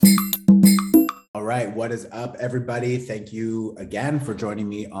All right, what is up, everybody? Thank you again for joining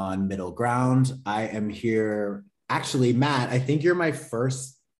me on Middle Ground. I am here. Actually, Matt, I think you're my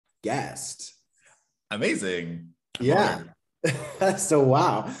first guest. Amazing. I'm Yeah. honored. So,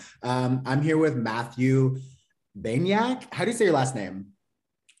 wow. I'm here with Matthew Banyak. How do you say your last name?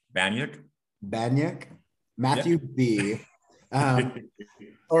 Banyak? Banyak? Yeah. Matthew B. Um,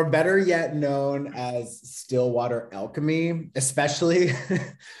 or better yet known as Stillwater Alchemy, especially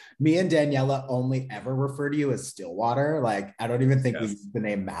me and Daniela only ever refer to you as Stillwater. Like, I don't even think we use Yes. the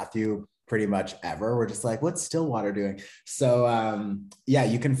name Matthew pretty much ever. We're just like, what's Stillwater doing? So, yeah,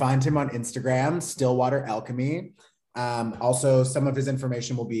 you can find him on Instagram, Stillwater Alchemy. Also, some of his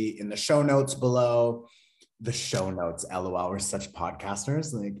information will be in the show notes below. The show notes, lol. We're such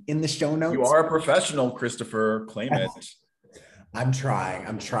podcasters. Like in the show You notes. are a professional, Christopher. Claim it. I'm trying.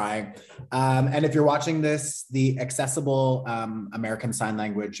 I'm trying. And if you're watching this, the accessible American Sign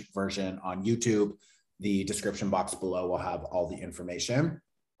Language version on YouTube, the description box below will have all the information.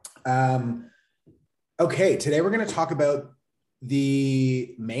 Okay, today we're going to talk about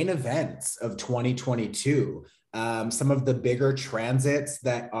the main events of 2022, some of the bigger transits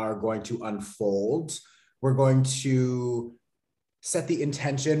that are going to unfold. We're going to set the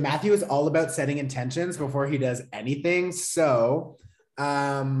intention. Matthew is all about setting intentions before he does anything. So,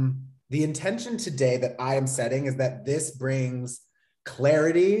 the intention today that I am setting is that this brings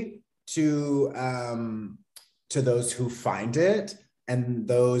clarity to those who find it and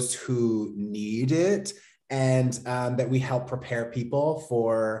those who need it, and that we help prepare people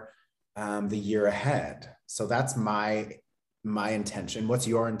for the year ahead. So that's my intention. What's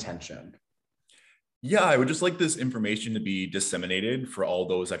your intention? Yeah, I would just like this information to be disseminated for all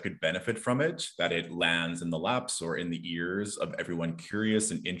those that could benefit from it, that it lands in the laps or in the ears of everyone curious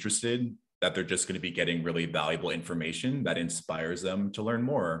and interested, that they're just going to be getting really valuable information that inspires them to learn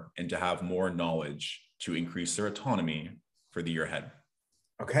more and to have more knowledge to increase their autonomy for the year ahead.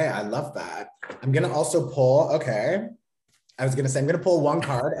 Okay, I love that. I'm gonna also pull, okay. I was gonna say I'm gonna pull one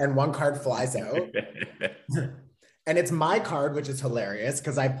card and one card flies out. And it's my card, which is hilarious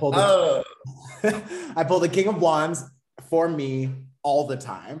because I pulled Oh, I pull the King of Wands for me all the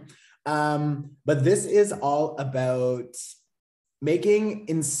time. But this is all about making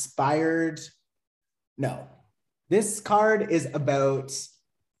inspired. No, this card is about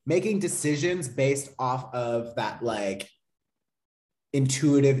making decisions based off of that like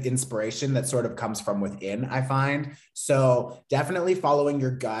intuitive inspiration that sort of comes from within, I find. So definitely following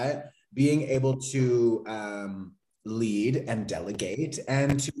your gut, being able to lead and delegate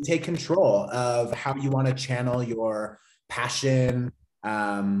and to take control of how you want to channel your passion,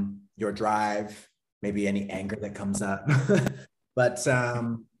 your drive, maybe any anger that comes up. But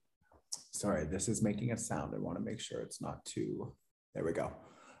sorry, this is making a sound. I want to make sure it's not too, there we go.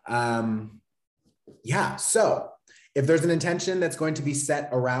 Yeah, so if there's an intention that's going to be set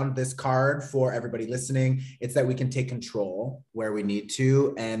around this card for everybody listening, it's that we can take control where we need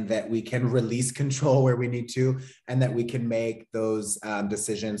to, and that we can release control where we need to, and that we can make those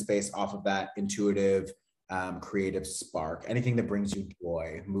decisions based off of that intuitive, creative spark. Anything that brings you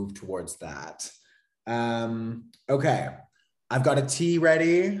joy, move towards that. Okay, I've got a tea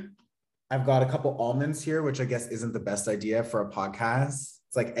ready. I've got a couple almonds here, which I guess isn't the best idea for a podcast.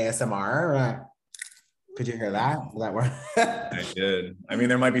 It's like ASMR, right? Could you hear that? Will that work? I did. I mean,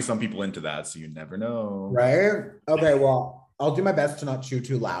 there might be some people into that, so you never know. Right? Okay, well, I'll do my best to not chew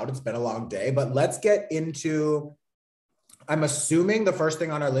too loud. It's been a long day, but let's get into. I'm assuming the first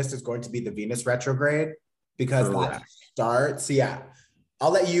thing on our list is going to be the Venus retrograde because that Correct. starts. Yeah,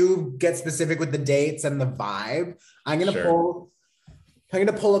 I'll let you get specific with the dates and the vibe. I'm gonna Sure. pull. I'm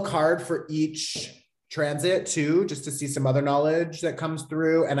gonna pull a card for each transit too, just to see some other knowledge that comes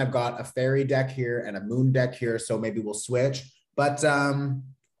through. And I've got a fairy deck here and a moon deck here, so maybe we'll switch. But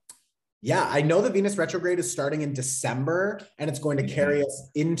yeah, I know the Venus retrograde is starting in December and it's going to carry us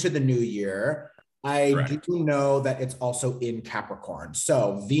into the new year. I do Correct. know that it's also in Capricorn.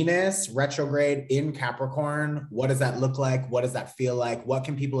 So Venus retrograde in Capricorn, what does that look like? What does that feel like? What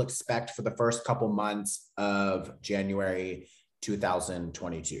can people expect for the first couple months of January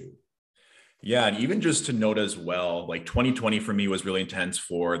 2022? Yeah, and even just to note as well, like 2020 for me was really intense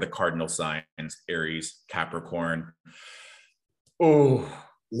for the cardinal signs, Aries, Capricorn. Oh, that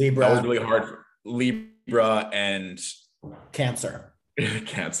was Libra, really hard for Libra and Cancer.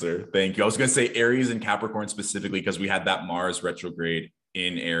 Cancer. Thank you. I was going to say Aries and Capricorn specifically because we had that Mars retrograde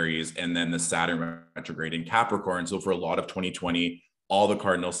in Aries and then the Saturn retrograde in Capricorn. So for a lot of 2020, all the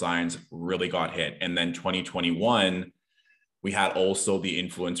cardinal signs really got hit. And then 2021, we had also the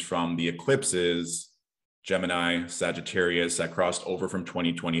influence from the eclipses Gemini, Sagittarius that crossed over from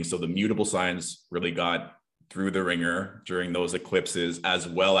 2020. So the mutable signs really got through the ringer during those eclipses, as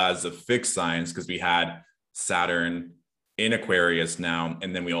well as the fixed signs, because we had Saturn in Aquarius now,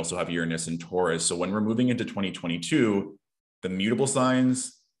 and then we also have Uranus in Taurus. So when we're moving into 2022, the mutable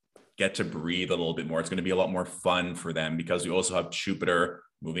signs get to breathe a little bit more. It's going to be a lot more fun for them because we also have Jupiter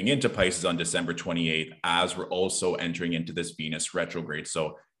moving into Pisces on December 28th, as we're also entering into this Venus retrograde.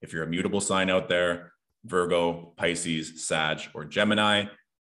 So if you're a mutable sign out there, Virgo, Pisces, Sag, or Gemini,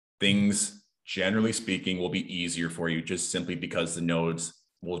 things generally speaking will be easier for you just simply because the nodes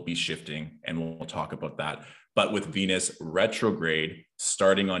will be shifting, and we'll talk about that. But with Venus retrograde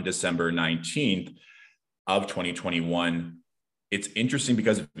starting on December 19th of 2021, it's interesting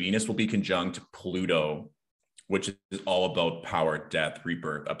because Venus will be conjunct Pluto, which is all about power, death,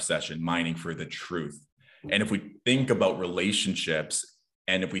 rebirth, obsession, mining for the truth. And if we think about relationships,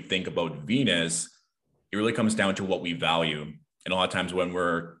 and if we think about Venus, it really comes down to what we value. And a lot of times when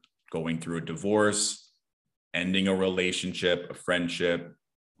we're going through a divorce, ending a relationship, a friendship,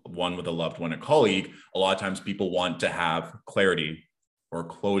 one with a loved one, a colleague, a lot of times people want to have clarity or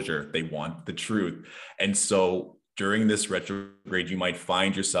closure. They want the truth. And so during this retrograde, you might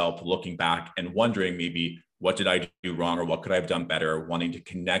find yourself looking back and wondering maybe, what did I do wrong, or what could I have done better? Wanting to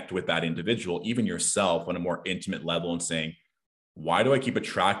connect with that individual, even yourself, on a more intimate level, and saying, why do I keep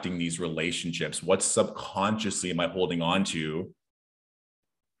attracting these relationships? What subconsciously am I holding on to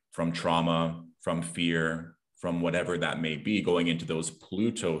from trauma, from fear, from whatever that may be, going into those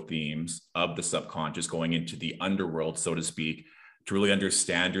Pluto themes of the subconscious, going into the underworld, so to speak, to really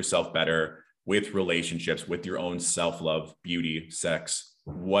understand yourself better with relationships, with your own self-love, beauty, sex,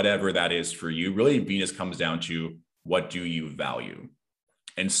 whatever that is for you. Really, Venus comes down to, what do you value?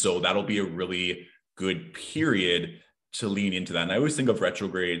 And so that'll be a really good period to lean into that. And I always think of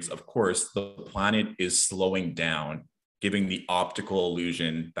retrogrades, of course, the planet is slowing down, giving the optical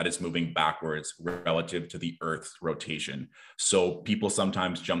illusion that it's moving backwards relative to the Earth's rotation. So people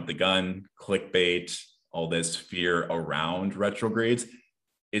sometimes jump the gun, clickbait, all this fear around retrogrades.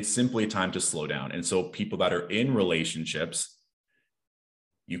 It's simply time to slow down. And so people that are in relationships,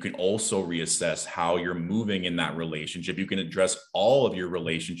 you can also reassess how you're moving in that relationship. You can address all of your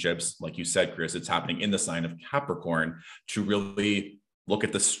relationships. Like you said, Chris, it's happening in the sign of Capricorn, to really look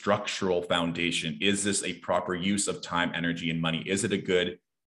at the structural foundation. Is this a proper use of time, energy, and money? Is it a good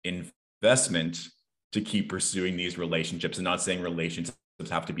investment to keep pursuing these relationships? And not saying relationships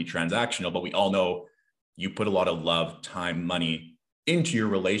have to be transactional, but we all know you put a lot of love, time, money into your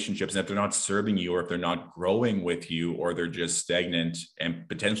relationships. And if they're not serving you, or if they're not growing with you, or they're just stagnant and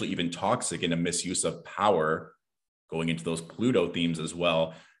potentially even toxic in a misuse of power, going into those Pluto themes as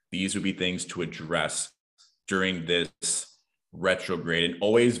well, these would be things to address during this retrograde. And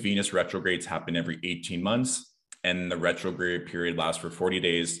always Venus retrogrades happen every 18 months. And the retrograde period lasts for 40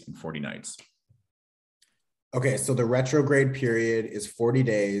 days and 40 nights. Okay, so the retrograde period is 40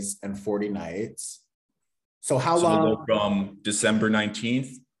 days and 40 nights. So how long? From December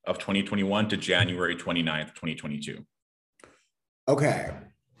 19th of 2021 to January 29th, 2022. Okay.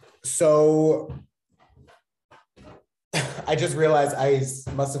 So I just realized I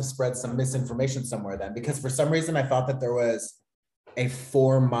must have spread some misinformation somewhere then, because for some reason I thought that there was a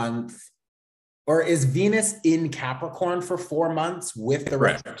 4-month, or is Venus in Capricorn for 4 months with the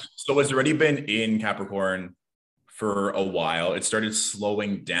Correct. So it's already been in Capricorn for a while. It started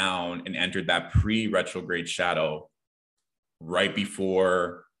slowing down and entered that pre-retrograde shadow right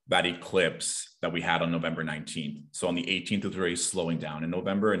before that eclipse that we had on November 19th. So on the 18th, it was already slowing down in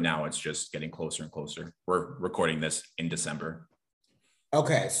November, and now it's just getting closer and closer. We're recording this in December.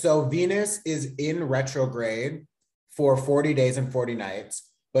 Okay, so Venus is in retrograde for 40 days and 40 nights,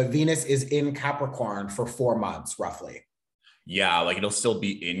 but Venus is in Capricorn for 4 months, roughly. Yeah, like it'll still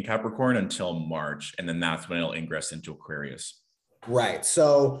be in Capricorn until March, and then that's when it'll ingress into Aquarius. Right.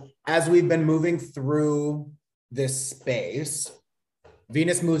 So as we've been moving through this space,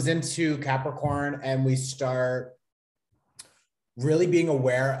 Venus moves into Capricorn, and we start really being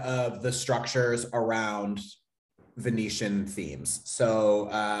aware of the structures around Venetian themes. So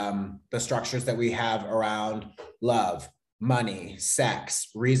the structures that we have around love, money, sex,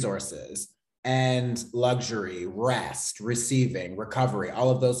 resources, and luxury, rest, receiving, recovery, all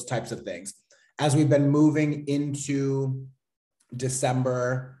of those types of things. As we've been moving into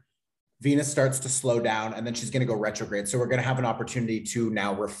December, Venus starts to slow down, and then she's going to go retrograde. So we're going to have an opportunity to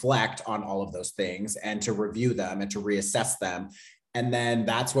now reflect on all of those things and to review them and to reassess them. And then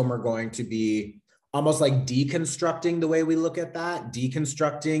that's when we're going to be almost like deconstructing the way we look at that,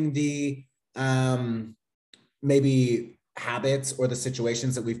 deconstructing the maybe habits or the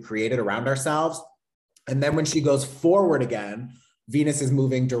situations that we've created around ourselves, And then when she goes forward again, Venus is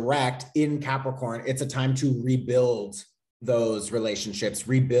moving direct in Capricorn. It's a time to rebuild those relationships,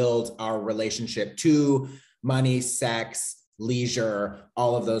 rebuild our relationship to money, sex, leisure,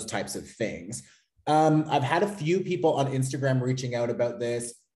 all of those types of things. I've had a few people on Instagram reaching out about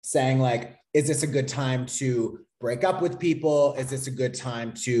this, saying like, is this a good time to break up with people? Is this a good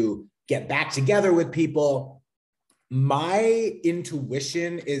time to get back together with people? My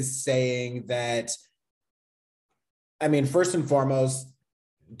intuition is saying that, I mean, first and foremost,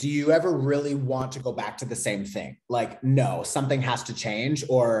 do you ever really want to go back to the same thing? Like, no, something has to change,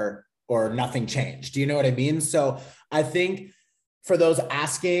 or nothing changed. Do you know what I mean? So I think for those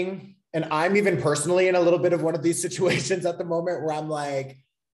asking, and I'm even personally in a little bit of one of these situations at the moment where I'm like,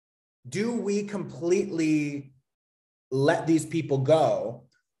 do we completely let these people go,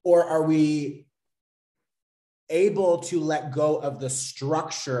 or are we able to let go of the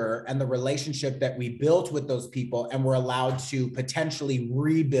structure and the relationship that we built with those people, and we're allowed to potentially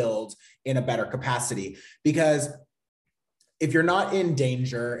rebuild in a better capacity? Because if you're not in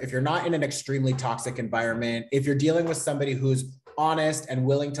danger, if you're not in an extremely toxic environment, if you're dealing with somebody who's honest and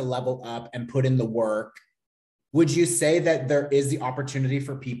willing to level up and put in the work, would you say that there is the opportunity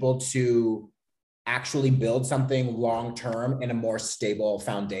for people to actually build something long-term in a more stable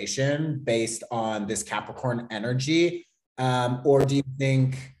foundation based on this Capricorn energy? Or do you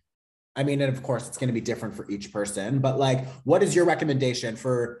think, I mean, and of course it's going to be different for each person, but like, what is your recommendation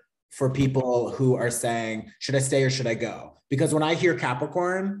for people who are saying, should I stay or should I go? Because when I hear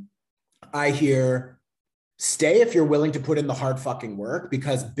Capricorn, I hear stay if you're willing to put in the hard fucking work,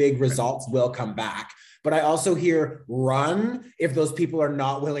 because big results will come back. But I also hear run if those people are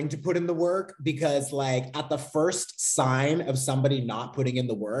not willing to put in the work, because like at the first sign of somebody not putting in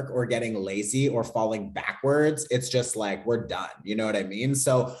the work or getting lazy or falling backwards, it's just like, we're done. You know what I mean?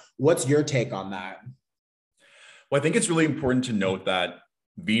 So what's your take on that? Well, I think it's really important to note that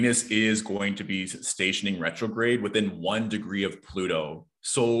Venus is going to be stationing retrograde within 1 degree of Pluto.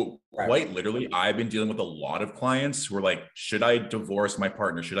 So quite literally, I've been dealing with a lot of clients who are like, should I divorce my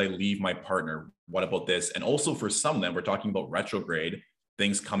partner? Should I leave my partner? What about this? And also for some of them, we're talking about retrograde,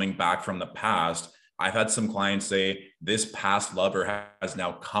 things coming back from the past. I've had some clients say, this past lover has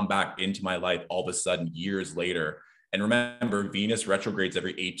now come back into my life all of a sudden years later. And remember, Venus retrogrades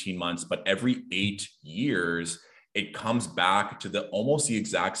every 18 months, but every 8 years, it comes back to almost the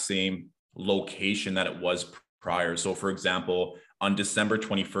exact same location that it was prior. So for example, on December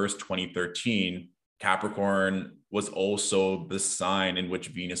 21st, 2013, Capricorn was also the sign in which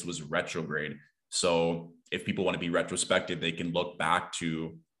Venus was retrograde. So if people want to be retrospective, they can look back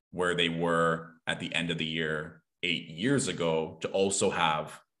to where they were at the end of the year 8 years ago to also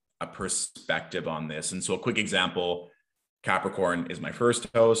have a perspective on this. And so a quick example, Capricorn is my first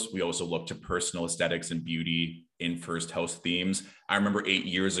house. We also look to personal aesthetics and beauty in first house themes. I remember 8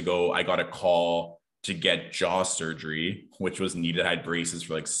 years ago, I got a call to get jaw surgery, which was needed. I had braces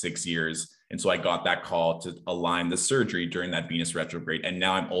for like 6 years. And so I got that call to align the surgery during that Venus retrograde. And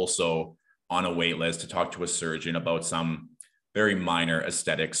now I'm also on a wait list to talk to a surgeon about some very minor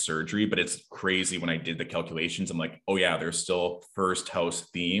aesthetic surgery. But it's crazy when I did the calculations. I'm like, oh yeah, there's still first house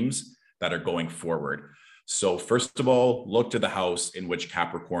themes that are going forward. So first of all, look to the house in which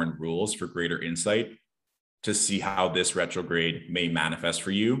Capricorn rules for greater insight to see how this retrograde may manifest for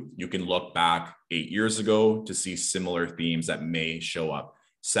you. You can look back 8 years ago to see similar themes that may show up.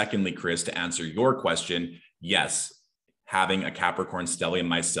 Secondly, Chris, to answer your question, yes, having a Capricorn stellium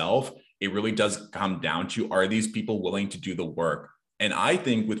myself, it really does come down to, are these people willing to do the work? And I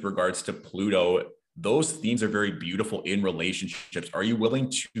think with regards to Pluto, those themes are very beautiful in relationships. Are you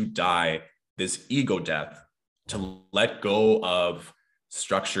willing to die this ego death, to let go of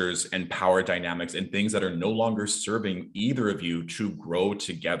structures and power dynamics and things that are no longer serving either of you to grow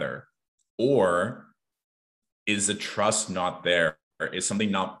together? Or is the trust not there? Is something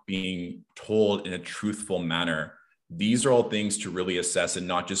not being told in a truthful manner? These are all things to really assess and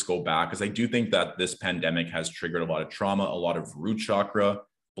not just go back, because I do think that this pandemic has triggered a lot of trauma, a lot of root chakra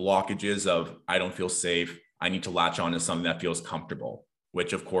blockages of, I don't feel safe, I need to latch on to something that feels comfortable,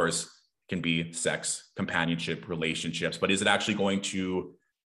 which of course can be sex, companionship, relationships. But is it actually going to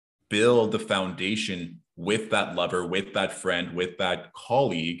build the foundation with that lover, with that friend, with that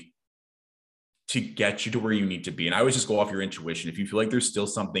colleague to get you to where you need to be? And I always just go off your intuition. If you feel like there's still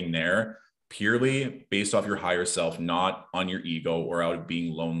something there, purely based off your higher self, not on your ego or out of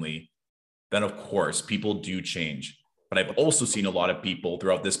being lonely, then of course people do change. But I've also seen a lot of people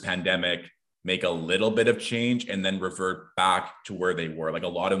throughout this pandemic make a little bit of change and then revert back to where they were. Like a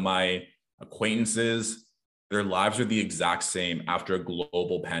lot of my acquaintances, their lives are the exact same after a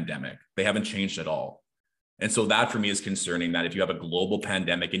global pandemic. They haven't changed at all. And so that for me is concerning, that if you have a global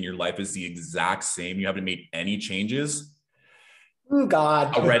pandemic and your life is the exact same, you haven't made any changes. Oh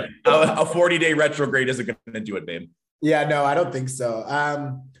God. A 40-day retrograde isn't going to do it, babe. Yeah, no, I don't think so.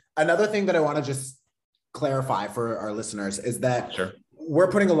 Another thing that I want to just clarify for our listeners is that Sure. we're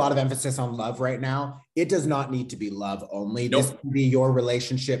putting a lot of emphasis on love right now. It does not need to be love only. Nope. This can be your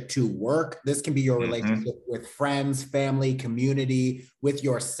relationship to work. This can be your relationship with friends, family, community, with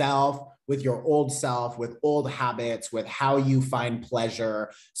yourself, with your old self, with old habits, with how you find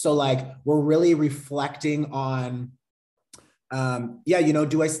pleasure. So like, we're really reflecting on,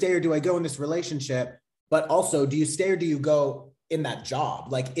 do I stay or do I go in this relationship? But also, do you stay or do you go in that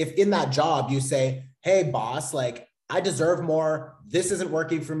job? Like if in that job you say, hey boss, like I deserve more. This isn't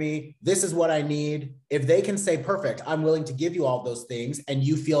working for me. This is what I need. If they can say, perfect, I'm willing to give you all those things, and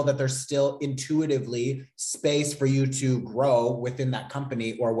you feel that there's still intuitively space for you to grow within that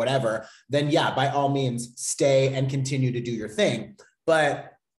company or whatever, then yeah, by all means, stay and continue to do your thing.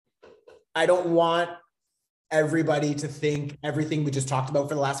 But I don't want everybody to think everything we just talked about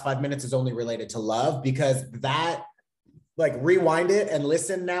for the last 5 minutes is only related to love, because that, like, rewind it and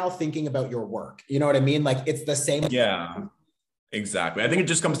listen now thinking about your work. You know what I mean? Like it's the same. Yeah, exactly. I think it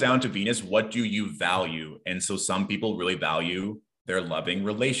just comes down to Venus. What do you value? And so some people really value their loving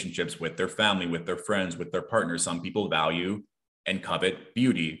relationships with their family, with their friends, with their partners. Some people value and covet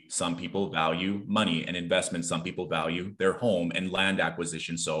beauty. Some people value money and investment. Some people value their home and land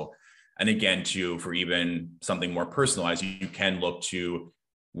acquisition. So, and again, too, for even something more personalized, you can look to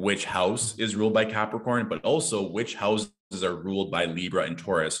which house is ruled by Capricorn, but also which houses are ruled by Libra and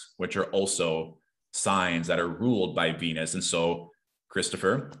Taurus, which are also signs that are ruled by Venus. And so,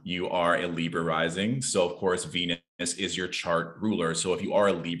 Christopher, you are a Libra rising. So, of course, Venus is your chart ruler. So, if you are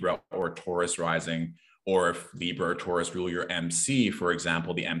a Libra or Taurus rising, or if Libra or Taurus rule your MC, for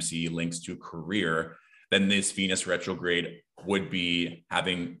example, the MC links to career, then this Venus retrograde would be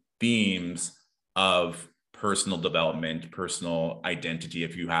having themes of personal development, personal identity,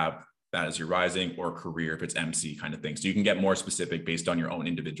 if you have that as your rising, or career if it's MC kind of thing. So you can get more specific based on your own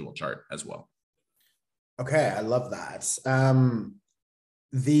individual chart as well. Okay, I love that.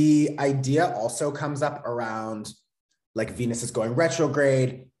 The idea also comes up around like Venus is going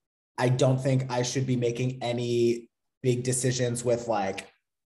retrograde. I don't think I should be making any big decisions with like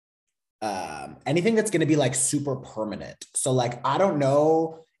anything that's going to be like super permanent. So like, I don't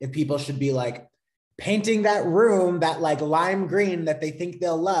know if people should be like painting that room that like lime green that they think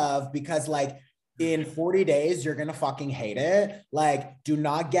they'll love, because like in 40 days, you're going to fucking hate it. Like, do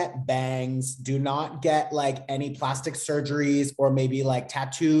not get bangs. Do not get like any plastic surgeries or maybe like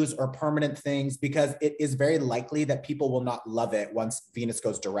tattoos or permanent things, because it is very likely that people will not love it once Venus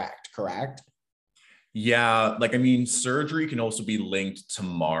goes direct, correct? Yeah, like, I mean, surgery can also be linked to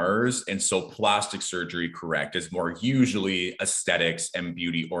Mars. And so plastic surgery, correct, is more usually aesthetics and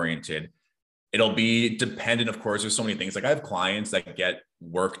beauty oriented. It'll be dependent, of course, there's so many things. Like I have clients that get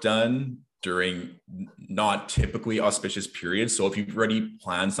work done during not typically auspicious periods. So if you've already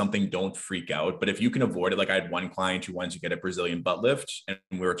planned something, don't freak out. But if you can avoid it, like I had one client who wanted to get a Brazilian butt lift, and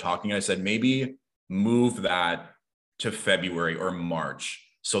we were talking, I said, maybe move that to February or March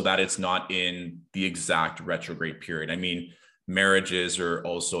so that it's not in the exact retrograde period. I mean, marriages are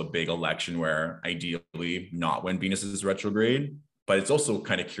also a big election where ideally not when Venus is retrograde, but it's also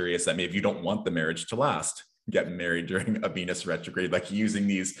kind of curious that maybe you don't want the marriage to last, get married during a Venus retrograde, like using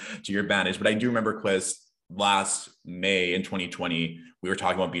these to your advantage. But I do remember, Quiz, last May in 2020, we were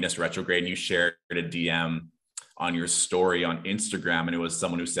talking about Venus retrograde, and you shared a DM on your story on Instagram. And it was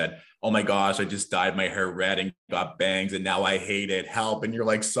someone who said, oh my gosh, I just dyed my hair red and got bangs and now I hate it, help. And you're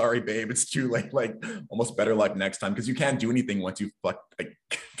like, sorry, babe, it's too late. Like almost better luck next time, because you can't do anything once you like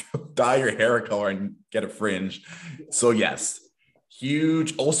dye your hair a color and get a fringe. So yes,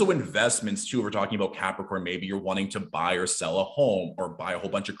 huge. Also investments too. We're talking about Capricorn. Maybe you're wanting to buy or sell a home or buy a whole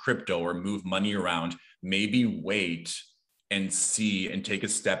bunch of crypto or move money around. Maybe wait and see and take a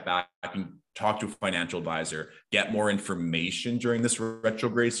step back and talk to a financial advisor, get more information during this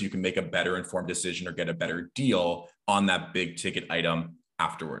retrograde so you can make a better informed decision or get a better deal on that big ticket item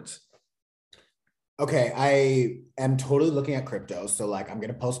afterwards. Okay, I am totally looking at crypto, so like I'm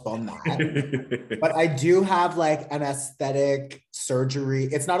gonna postpone that. But I do have like an aesthetic surgery.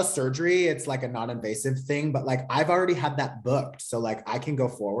 It's not a surgery, it's like a non-invasive thing, but like I've already had that booked, so like I can go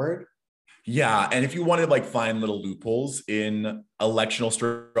forward. Yeah, and if you want to like find little loopholes in electional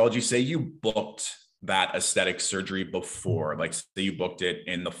astrology, say you booked that aesthetic surgery before, like say you booked it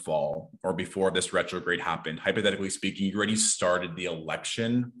in the fall or before this retrograde happened, hypothetically speaking, you already started the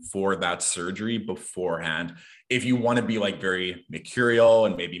election for that surgery beforehand. If you want to be like very mercurial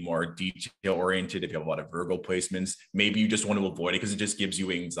and maybe more detail oriented, if you have a lot of Virgo placements, maybe you just want to avoid it because it just gives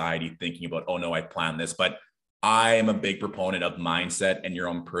you anxiety thinking about, oh no, I planned this. But I am a big proponent of mindset, and your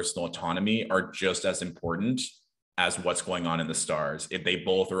own personal autonomy are just as important as what's going on in the stars. If they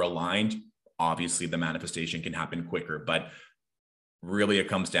both are aligned, obviously the manifestation can happen quicker, but really it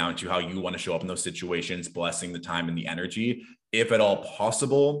comes down to how you want to show up in those situations, blessing the time and the energy. If at all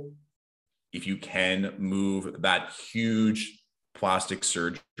possible, if you can move that huge plastic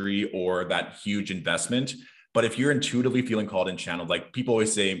surgery or that huge investment. But if you're intuitively feeling called and channeled, like people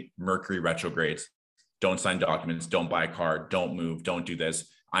always say, Mercury retrogrades, don't sign documents, don't buy a car, don't move, don't do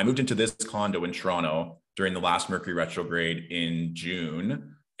this. I moved into this condo in Toronto during the last Mercury retrograde in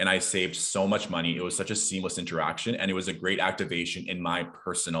June, and I saved so much money. It was such a seamless interaction, and it was a great activation in my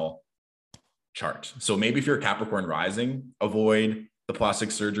personal chart. So maybe if you're a Capricorn rising, avoid the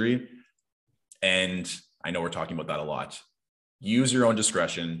plastic surgery. And I know we're talking about that a lot. Use your own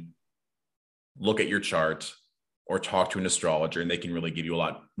discretion, look at your chart, or talk to an astrologer, and they can really give you a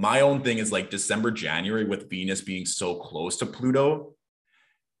lot. My own thing is like December, January, with Venus being so close to Pluto,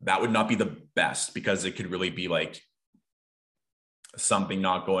 that would not be the best, because it could really be like something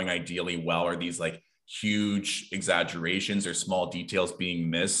not going ideally well, or these like huge exaggerations or small details being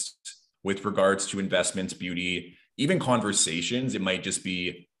missed with regards to investments, beauty, even conversations. It might just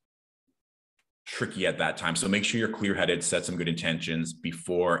be tricky at that time. So make sure you're clear-headed, set some good intentions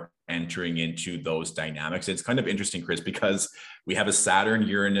before entering into those dynamics. It's kind of interesting, Chris, because we have a Saturn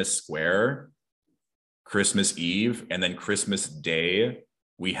Uranus square Christmas Eve, and then Christmas Day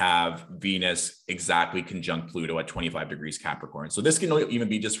we have Venus exactly conjunct Pluto at 25 degrees Capricorn. So this can even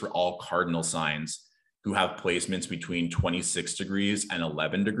be just for all cardinal signs who have placements between 26 degrees and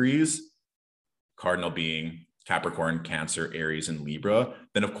 11 degrees, cardinal being Capricorn, Cancer, Aries, and Libra.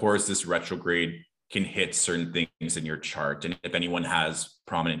 Then of course, this retrograde can hit certain things in your chart. And if anyone has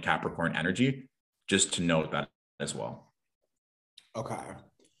prominent Capricorn energy, just to note that as well. Okay.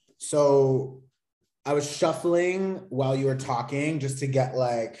 So I was shuffling while you were talking just to get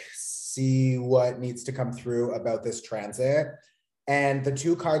see what needs to come through about this transit. And the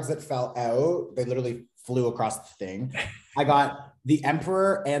two cards that fell out, they literally flew across the thing. I got the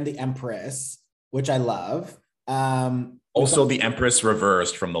Emperor and the Empress, which I love. Also, the Empress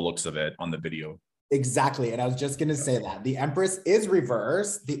reversed from the looks of it on the video. Exactly. And I was just going to say that the Empress is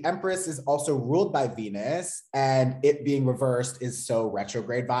reversed. The Empress is also ruled by Venus, and it being reversed is so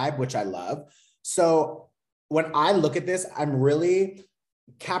retrograde vibe, which I love. So when I look at this,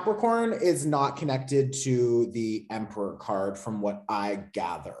 Capricorn is not connected to the Emperor card from what I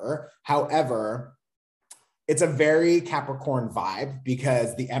gather. However, it's a very Capricorn vibe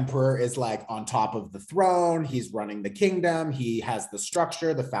because the Emperor is on top of the throne. He's running the kingdom. He has the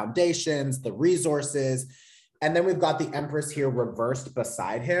structure, the foundations, the resources. And then we've got the Empress here reversed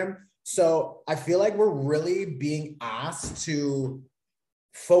beside him. So I feel like we're really being asked to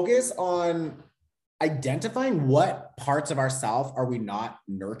focus on identifying what parts of ourselves are we not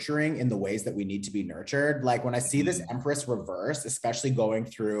nurturing in the ways that we need to be nurtured. Like when I see this Empress reverse, especially going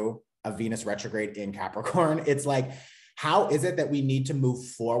through a Venus retrograde in Capricorn, it's how is it that we need to move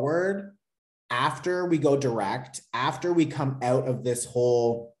forward after we go direct, after we come out of this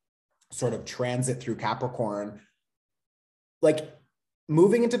whole sort of transit through Capricorn,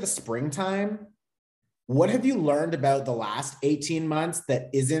 moving into the springtime? What have you learned about the last 18 months that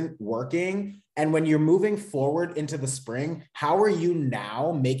isn't working? And when you're moving forward into the spring, how are you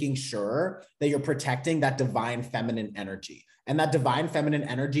now making sure that you're protecting that divine feminine energy? And that divine feminine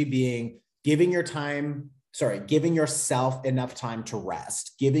energy being giving yourself enough time to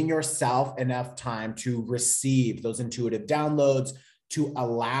rest, giving yourself enough time to receive those intuitive downloads, to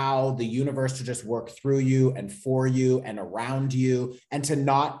allow the universe to just work through you and for you and around you, and to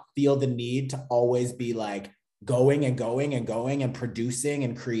not feel the need to always be going and going and going and producing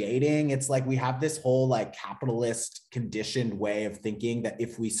and creating. It's we have this whole capitalist conditioned way of thinking that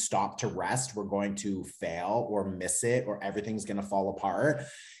if we stop to rest, we're going to fail or miss it, or everything's going to fall apart.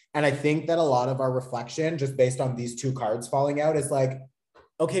 And I think that a lot of our reflection, just based on these two cards falling out, is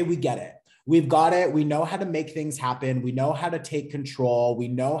okay, we get it. We've got it. We know how to make things happen. We know how to take control. We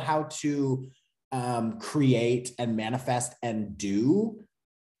know how to create and manifest and do,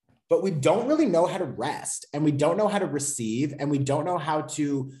 but we don't really know how to rest, and we don't know how to receive, and we don't know how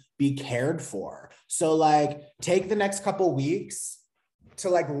to be cared for. So take the next couple weeks to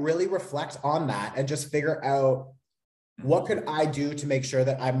really reflect on that and just figure out, what could I do to make sure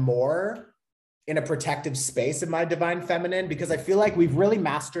that I'm more in a protective space in my divine feminine, because I feel like we've really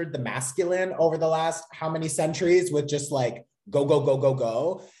mastered the masculine over the last how many centuries with just like go, go, go, go,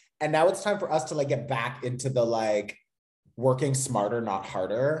 go. And now it's time for us to like get back into the like working smarter, not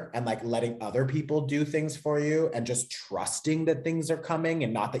harder, and like letting other people do things for you and just trusting that things are coming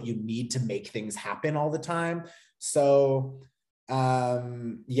and not that you need to make things happen all the time. So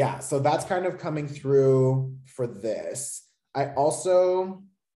yeah, so that's kind of coming through for this. I also,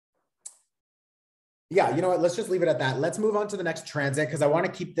 yeah, you know what? Let's just leave it at that. Let's move on to the next transit because I want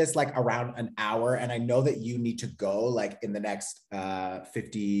to keep this like around an hour. And I know that you need to go like in the next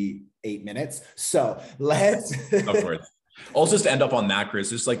 58 minutes. So let's. Of course. Also, just to end up on that, Chris,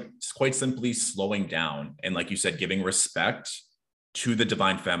 just like quite simply slowing down and, like you said, giving respect to the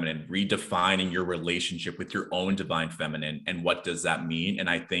divine feminine, redefining your relationship with your own divine feminine. And what does that mean? And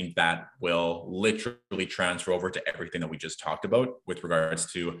I think that will literally transfer over to everything that we just talked about with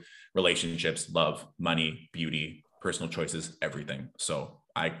regards to relationships, love, money, beauty, personal choices, everything. So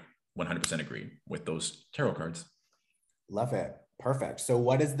I 100% agree with those tarot cards. Love it. Perfect. So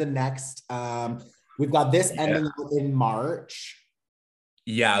what is the next? We've got this ending in March.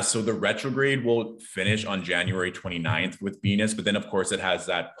 Yeah, so the retrograde will finish on January 29th with Venus, but then of course it has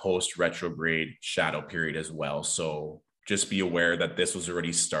that post-retrograde shadow period as well. So just be aware that this was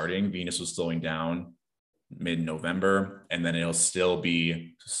already starting. Venus was slowing down mid-November, and then it'll still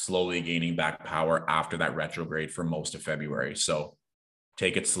be slowly gaining back power after that retrograde for most of February. So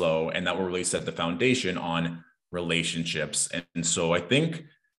take it slow, and that will really set the foundation on relationships. And so I think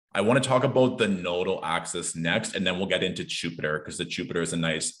I want to talk about the nodal axis next, and then we'll get into Jupiter because the Jupiter is a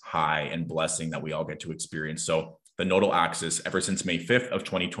nice high and blessing that we all get to experience. So the nodal axis, ever since May 5th of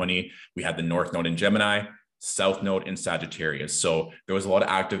 2020, we had the North Node in Gemini, South Node in Sagittarius. So there was a lot of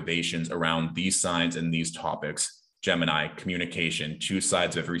activations around these signs and these topics. Gemini, communication, two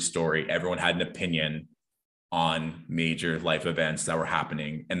sides of every story. Everyone had an opinion on major life events that were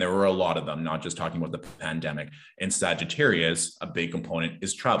happening. And there were a lot of them, not just talking about the pandemic. In Sagittarius, a big component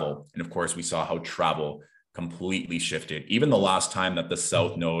is travel. And of course, we saw how travel completely shifted. Even the last time that the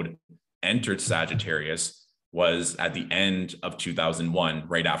South Node entered Sagittarius was at the end of 2001,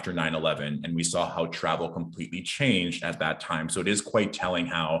 right after 9/11. And we saw how travel completely changed at that time. So it is quite telling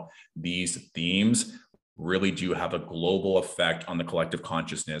how these themes really do have a global effect on the collective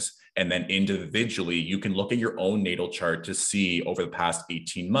consciousness. And then individually, you can look at your own natal chart to see over the past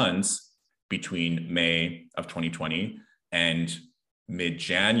 18 months between May of 2020 and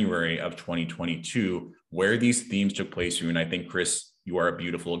mid-January of 2022, where these themes took place for you. And I think, Chris, you are a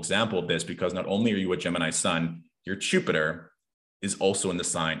beautiful example of this because not only are you a Gemini sun, your Jupiter is also in the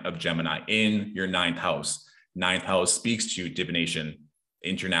sign of Gemini in your ninth house. Ninth house speaks to divination,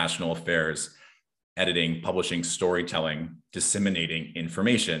 international affairs, editing, publishing, storytelling, disseminating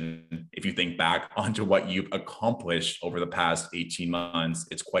information. If you think back onto what you've accomplished over the past 18 months,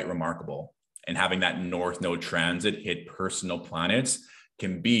 it's quite remarkable. And having that North Node transit hit personal planets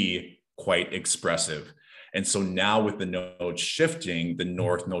can be quite expressive. And so now with the node shifting, the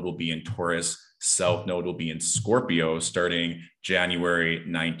North Node will be in Taurus, South Node will be in Scorpio starting January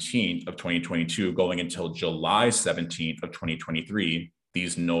 19th of 2022, going until July 17th of 2023.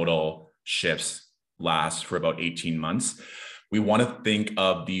 These nodal shifts last for about 18 months. We want to think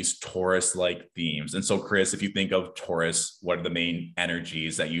of these Taurus-like themes. And so, Chris, if you think of Taurus, what are the main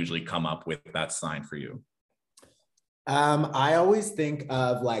energies that usually come up with that sign for you? I always think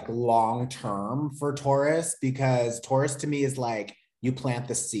of like long-term for Taurus because Taurus to me is like you plant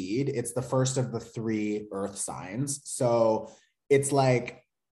the seed. It's the first of the three earth signs. So it's like,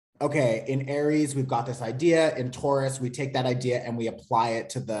 okay, in Aries, we've got this idea. In Taurus, we take that idea and we apply it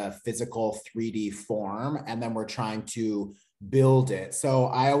to the physical 3D form, and then we're trying to build it. So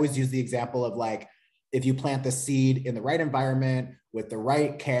I always use the example of like, if you plant the seed in the right environment with the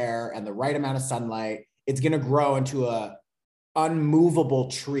right care and the right amount of sunlight, it's going to grow into a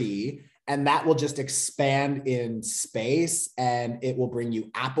unmovable tree, and that will just expand in space and it will bring you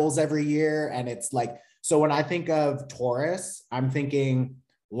apples every year. And it's like, so when I think of Taurus, I'm thinking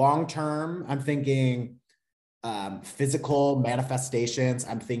long-term, I'm thinking physical manifestations,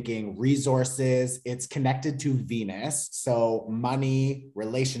 I'm thinking resources. It's connected to Venus. So money,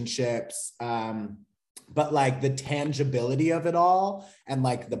 relationships, but like the tangibility of it all and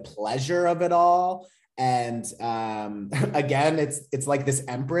like the pleasure of it all. And again, it's like this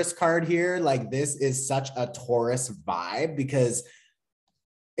Empress card here. Like this is such a Taurus vibe because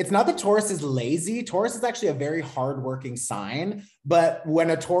it's not that Taurus is lazy. Taurus is actually a very hardworking sign. But when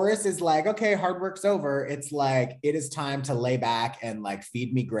a Taurus is like, okay, hard work's over, it's like, it is time to lay back and like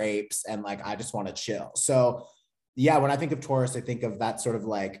feed me grapes. And like, I just want to chill. So yeah, when I think of Taurus, I think of that sort of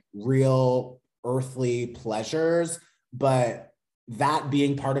like real earthly pleasures, but that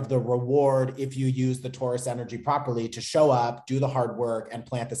being part of the reward if you use the Taurus energy properly to show up, do the hard work, and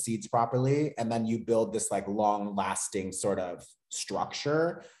plant the seeds properly. And then you build this like long lasting sort of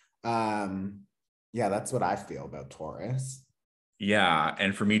structure. Yeah, that's what I feel about Taurus. Yeah.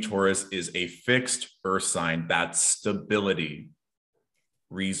 And for me, Taurus is a fixed earth sign. That's stability,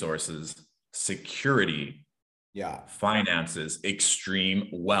 resources, security, Yeah. finances, extreme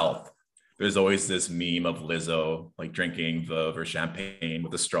wealth. There's always this meme of Lizzo like drinking Veuve or champagne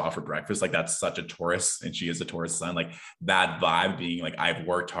with a straw for breakfast. Like that's such a Taurus, and she is a Taurus sun. Like that vibe being like, I've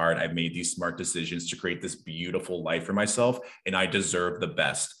worked hard, I've made these smart decisions to create this beautiful life for myself, and I deserve the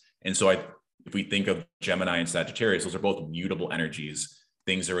best. And so if we think of Gemini and Sagittarius, those are both mutable energies.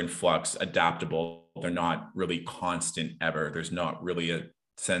 Things are in flux, adaptable. They're not really constant ever. There's not really a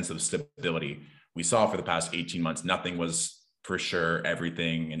sense of stability. We saw for the past 18 months, nothing was for sure.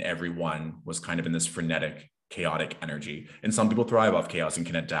 Everything and everyone was kind of in this frenetic, chaotic energy. And some people thrive off chaos and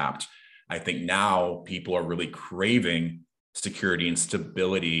can adapt. I think now people are really craving security and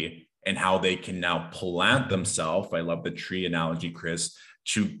stability, and how they can now plant themselves. I love the tree analogy, Chris,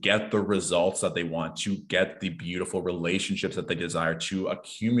 to get the results that they want, to get the beautiful relationships that they desire, to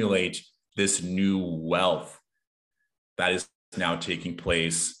accumulate this new wealth that is now taking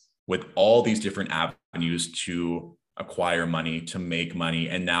place with all these different avenues to acquire money, to make money.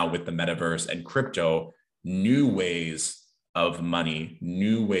 And now with the metaverse and crypto, new ways of money,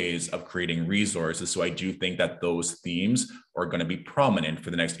 new ways of creating resources. So I do think that those themes are going to be prominent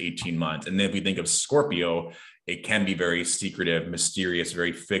for the next 18 months. And then if we think of Scorpio, it can be very secretive, mysterious,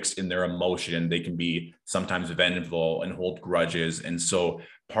 very fixed in their emotion. They can be sometimes vengeful and hold grudges. And so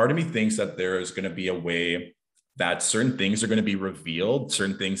part of me thinks that there is going to be a way that certain things are going to be revealed,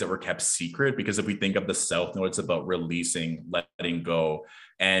 certain things that were kept secret, because if we think of the South Node, it's about releasing, letting go.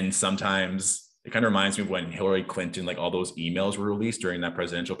 And sometimes it kind of reminds me of when Hillary Clinton, like all those emails were released during that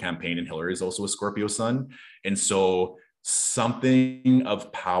presidential campaign, and Hillary is also a Scorpio sun. And so something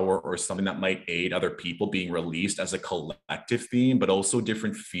of power or something that might aid other people being released as a collective theme, but also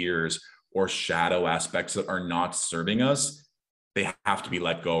different fears or shadow aspects that are not serving us, they have to be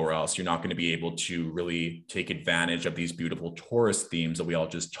let go, or else you're not going to be able to really take advantage of these beautiful Taurus themes that we all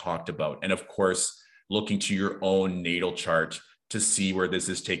just talked about. And of course, looking to your own natal chart to see where this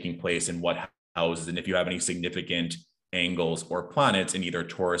is taking place and what houses, and if you have any significant angles or planets in either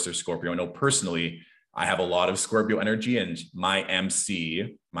Taurus or Scorpio. I know personally, I have a lot of Scorpio energy, and my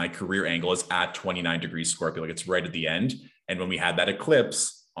MC, my career angle, is at 29 degrees Scorpio. Like it's right at the end. And when we had that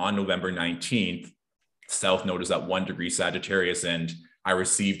eclipse on November 19th, South Node is at 1 degree Sagittarius, and I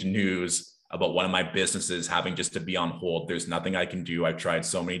received news about one of my businesses having just to be on hold. There's nothing I can do. I've tried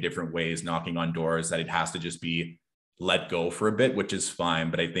so many different ways, knocking on doors, that it has to just be let go for a bit, which is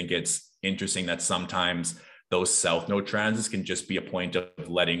fine. But I think it's interesting that sometimes those South Node transits can just be a point of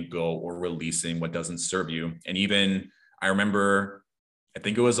letting go or releasing what doesn't serve you. And even I remember, I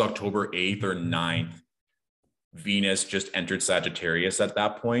think it was October 8th or 9th, Venus just entered Sagittarius at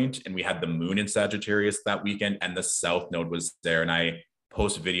that point, and we had the moon in Sagittarius that weekend, and the South Node was there. And I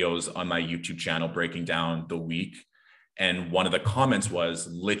post videos on my YouTube channel breaking down the week. And one of the comments was,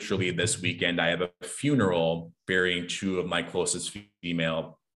 literally this weekend, I have a funeral burying two of my closest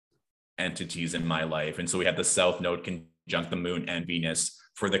female entities in my life. And so we had the South Node conjunct the moon and Venus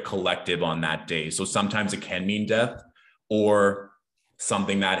for the collective on that day. So sometimes it can mean death or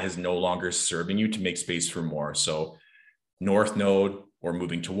something that is no longer serving you, to make space for more. So North Node, we're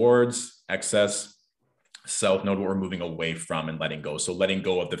moving towards excess. South Node, we're moving away from and letting go. So letting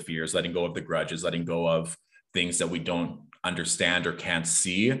go of the fears, letting go of the grudges, letting go of things that we don't understand or can't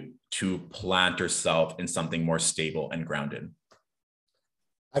see, to plant ourselves in something more stable and grounded.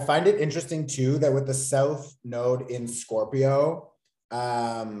 I find it interesting too that with the South Node in Scorpio,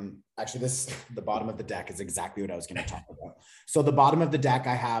 actually the bottom of the deck is exactly what I was going to talk about. So the bottom of the deck,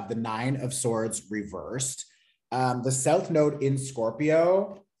 I have the 9 of Swords reversed, the South Node in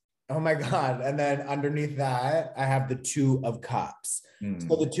Scorpio. Oh my God. And then underneath that, I have the 2 of Cups.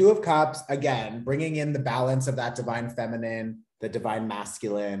 So the 2 of Cups, again, bringing in the balance of that divine feminine, the divine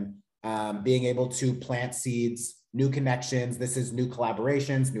masculine, being able to plant seeds, new connections. This is new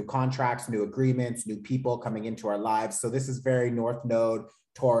collaborations, new contracts, new agreements, new people coming into our lives. So this is very North Node,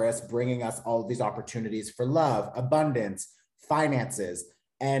 Taurus, bringing us all of these opportunities for love, abundance, finances.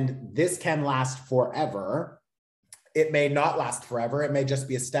 And this can last forever. It may not last forever. It may just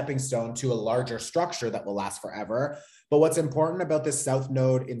be a stepping stone to a larger structure that will last forever. But what's important about this South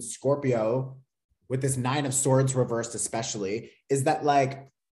Node in Scorpio, with this 9 of Swords reversed especially, is that like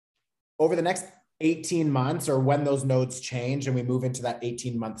over the next 18 months, or when those nodes change and we move into that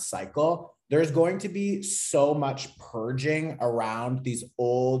 18-month cycle, there's going to be so much purging around these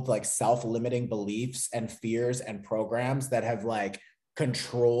old like self-limiting beliefs and fears and programs that have like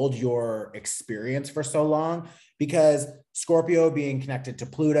controlled your experience for so long, because Scorpio being connected to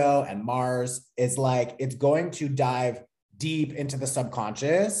Pluto and Mars is like, it's going to dive deep into the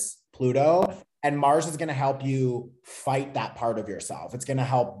subconscious, Pluto, and Mars is going to help you fight that part of yourself. It's going to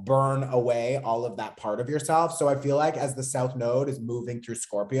help burn away all of that part of yourself. So I feel like as the South Node is moving through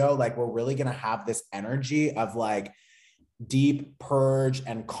Scorpio, like we're really going to have this energy of like deep purge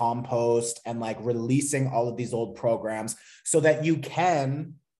and compost and like releasing all of these old programs so that you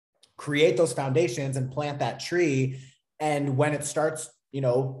can create those foundations and plant that tree. And when it starts, you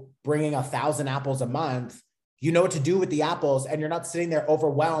know, bringing 1,000 apples a month, you know what to do with the apples. And you're not sitting there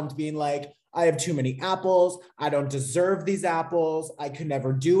overwhelmed being like, I have too many apples. I don't deserve these apples. I could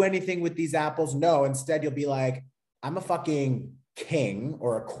never do anything with these apples. No, instead you'll be like, I'm a fucking king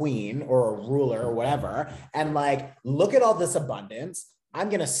or a queen or a ruler or whatever. And like, look at all this abundance. I'm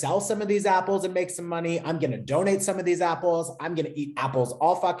going to sell some of these apples and make some money. I'm going to donate some of these apples. I'm going to eat apples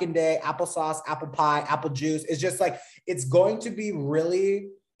all fucking day. Applesauce, apple pie, apple juice. It's just like, it's going to be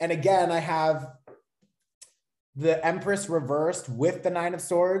really, and again, I have the Empress reversed with the Nine of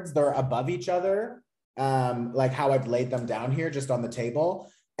Swords. They're above each other, like how I've laid them down here just on the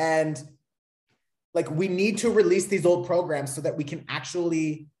table. And like, we need to release these old programs so that we can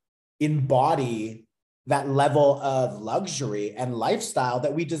actually embody that level of luxury and lifestyle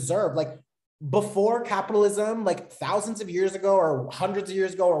that we deserve. Like before capitalism, like thousands of years ago or hundreds of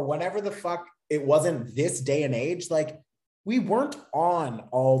years ago or whenever the fuck it wasn't this day and age, like we weren't on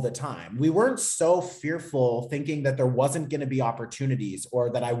all the time. We weren't so fearful thinking that there wasn't going to be opportunities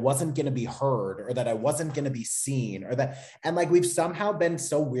or that I wasn't going to be heard or that I wasn't going to be seen or that, and like we've somehow been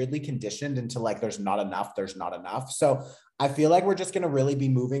so weirdly conditioned into like, there's not enough, there's not enough. So I feel like we're just going to really be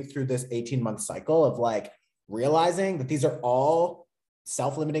moving through this 18-month cycle of like realizing that these are all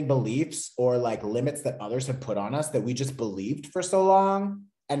self-limiting beliefs or like limits that others have put on us that we just believed for so long.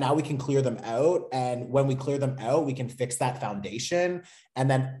 And now we can clear them out. And when we clear them out, we can fix that foundation.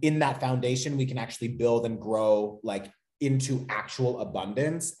 And then in that foundation, we can actually build and grow like into actual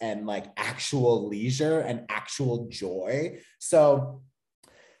abundance and like actual leisure and actual joy. So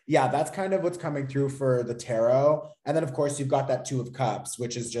yeah, that's kind of what's coming through for the tarot. And then of course you've got that Two of Cups,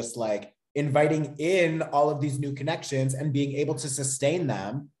 which is just like inviting in all of these new connections and being able to sustain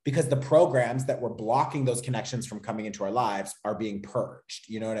them because the programs that were blocking those connections from coming into our lives are being purged.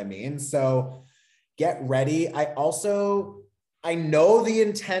 You know what I mean? So get ready. I know the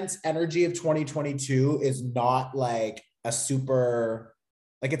intense energy of 2022 is not like a super,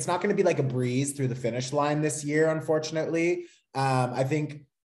 like it's not going to be like a breeze through the finish line this year, unfortunately. I think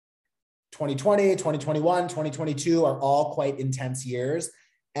 2020, 2021, 2022 are all quite intense years.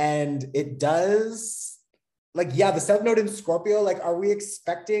 And it does, like, yeah, the South Node in Scorpio, like, are we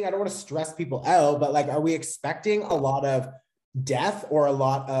expecting, I don't want to stress people out, but like, are we expecting a lot of death or a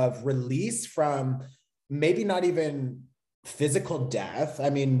lot of release from maybe not even physical death? I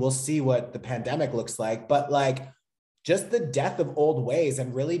mean, we'll see what the pandemic looks like, but like just the death of old ways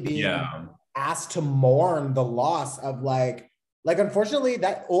and really being asked to mourn the loss of like, unfortunately,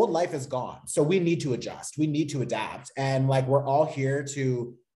 that old life is gone. So we need to adjust. We need to adapt. And like, we're all here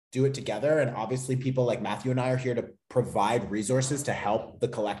to do it together. And obviously people like Matthew and I are here to provide resources to help the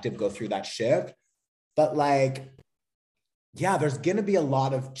collective go through that shift. But like, yeah, there's going to be a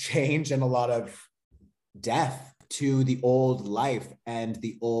lot of change and a lot of death to the old life and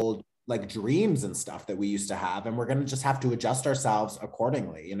the old like dreams and stuff that we used to have. And we're going to just have to adjust ourselves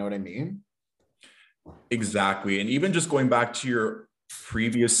accordingly. You know what I mean? Exactly. And even just going back to your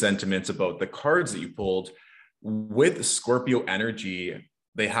previous sentiments about the cards that you pulled, with Scorpio energy,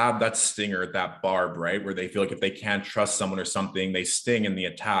 they have that stinger, that barb, right? Where they feel like if they can't trust someone or something, they sting in the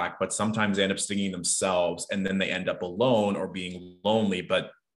attack, but sometimes they end up stinging themselves and then they end up alone or being lonely.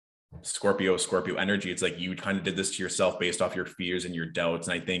 But Scorpio energy, it's like you kind of did this to yourself based off your fears and your doubts.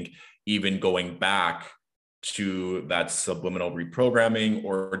 And I think even going back to that subliminal reprogramming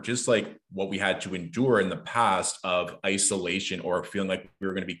or just like what we had to endure in the past of isolation or feeling like we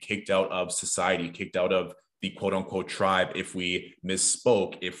were going to be kicked out of society, kicked out of the quote unquote tribe if we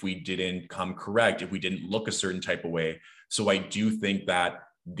misspoke, if we didn't come correct, if we didn't look a certain type of way. So I do think that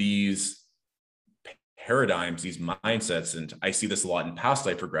these paradigms, these mindsets, and I see this a lot in past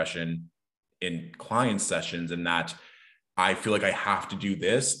life regression in client sessions, and that I feel like I have to do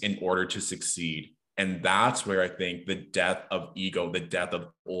this in order to succeed. And that's where I think the death of ego, the death of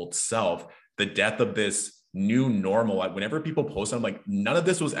old self, the death of this new normal. Whenever people post, I'm like, none of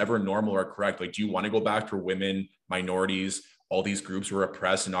this was ever normal or correct. Like, do you want to go back to women, minorities, all these groups were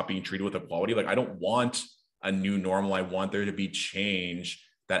oppressed and not being treated with equality. Like, I don't want a new normal. I want there to be change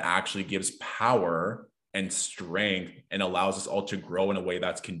that actually gives power and strength and allows us all to grow in a way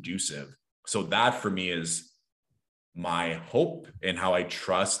that's conducive. So that for me is my hope and how I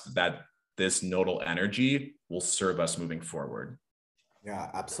trust that this nodal energy will serve us moving forward. Yeah,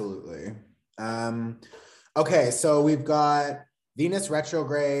 absolutely. Okay, so we've got Venus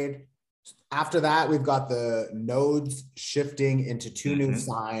retrograde. After that, we've got the nodes shifting into two new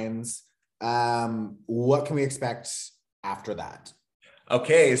signs. What can we expect after that?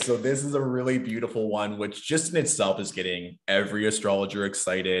 Okay, so this is a really beautiful one, which just in itself is getting every astrologer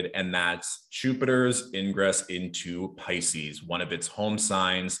excited, and that's Jupiter's ingress into Pisces, one of its home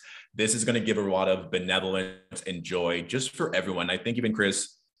signs. This is going to give a lot of benevolence and joy just for everyone. I think even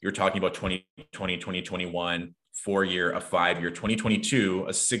Chris, you're talking about 2020, 2021, 4-year, a 5-year, 2022,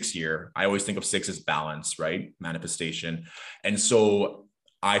 a 6-year. I always think of 6 as balance, right? Manifestation. And so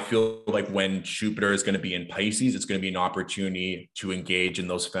I feel like when Jupiter is going to be in Pisces, it's going to be an opportunity to engage in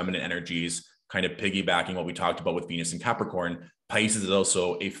those feminine energies, kind of piggybacking what we talked about with Venus and Capricorn. Pisces is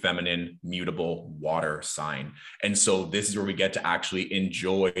also a feminine, mutable water sign. And so this is where we get to actually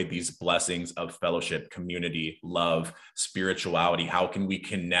enjoy these blessings of fellowship, community, love, spirituality. How can we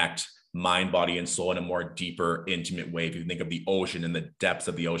connect mind, body, and soul in a more deeper, intimate way? If you think of the ocean and the depths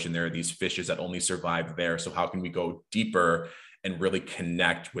of the ocean, there are these fishes that only survive there. So how can we go deeper and really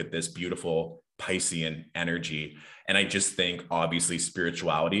connect with this beautiful Piscean energy? And I just think obviously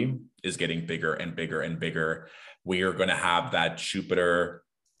spirituality is getting bigger and bigger and bigger. We are going to have that Jupiter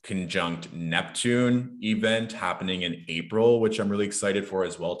conjunct Neptune event happening in April, which I'm really excited for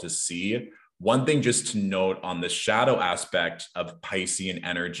as well to see. One thing just to note on the shadow aspect of Piscean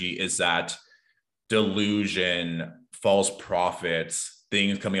energy is that delusion, false prophets,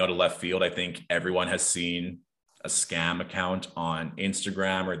 things coming out of left field. I think everyone has seen a scam account on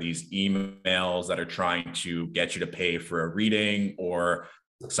Instagram or these emails that are trying to get you to pay for a reading or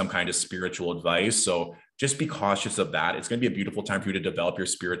some kind of spiritual advice. So just be cautious of that. It's going to be a beautiful time for you to develop your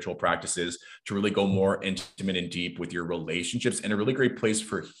spiritual practices, to really go more intimate and deep with your relationships, and a really great place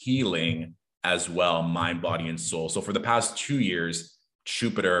for healing as well, mind, body, and soul. So for the past 2 years,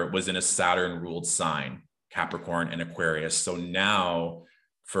 Jupiter was in a Saturn ruled sign, Capricorn and Aquarius. So now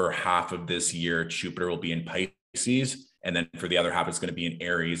for half of this year, Jupiter will be in Pisces. And then for the other half, it's going to be in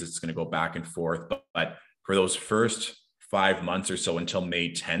Aries. It's going to go back and forth. But for those first 5 months or so until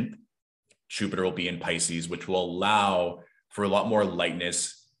May 10th, Jupiter will be in Pisces, which will allow for a lot more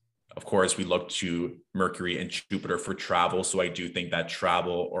lightness. Of course, we look to Mercury and Jupiter for travel. So I do think that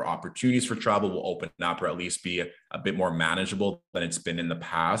travel or opportunities for travel will open up, or at least be a bit more manageable than it's been in the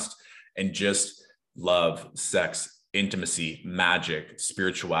past. And just love, sex, intimacy, magic,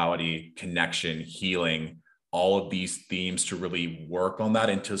 spirituality, connection, healing, all of these themes to really work on that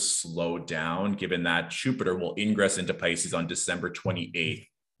and to slow down, given that Jupiter will ingress into Pisces on December 28th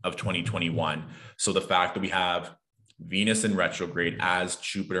of 2021. So the fact that we have Venus in retrograde as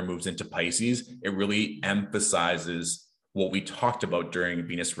Jupiter moves into Pisces, it really emphasizes what we talked about during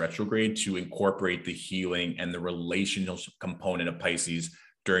Venus retrograde, to incorporate the healing and the relational component of Pisces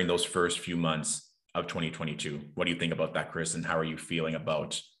during those first few months of 2022. What do you think about that, Chris? And how are you feeling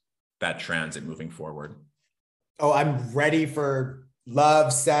about that transit moving forward? Oh, I'm ready for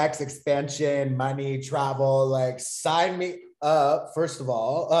love, sex, expansion, money, travel. Like, sign me up, first of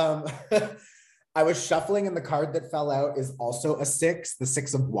all. I was shuffling, and the card that fell out is also a 6, the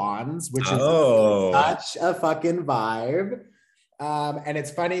 6 of Wands, which is such a fucking vibe. And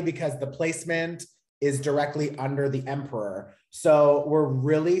it's funny because the placement is directly under the Emperor. So we're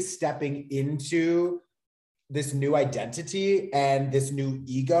really stepping into this new identity and this new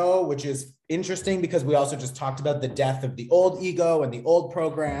ego, which is interesting because we also just talked about the death of the old ego and the old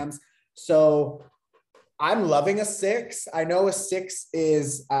programs. So I'm loving a 6. I know a 6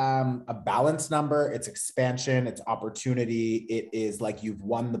 is a balance number. It's expansion, it's opportunity. It is like you've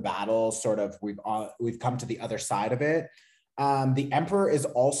won the battle, sort of. We've come to the other side of it. The Emperor is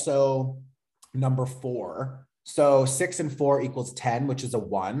also number 4. So 6 and 4 equals 10, which is a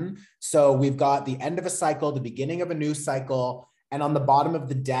 1. So we've got the end of a cycle, the beginning of a new cycle. And on the bottom of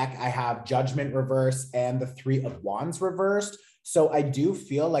the deck, I have Judgment reversed and the 3 of Wands reversed. So I do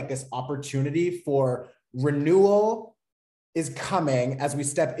feel like this opportunity for renewal is coming as we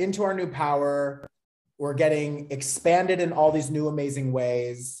step into our new power. We're getting expanded in all these new amazing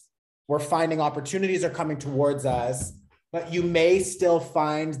ways. We're finding opportunities are coming towards us, but you may still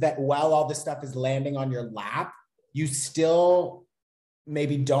find that while all this stuff is landing on your lap, you still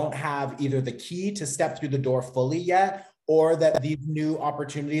maybe don't have either the key to step through the door fully yet, or that these new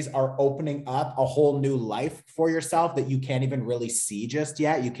opportunities are opening up a whole new life for yourself that you can't even really see just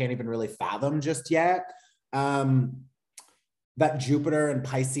yet. You can't even really fathom just yet. That Jupiter and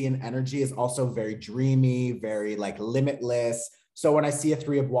Piscean energy is also very dreamy, very like limitless. So when I see a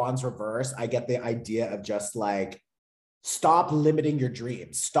 3 of Wands reverse, I get the idea of just like, stop limiting your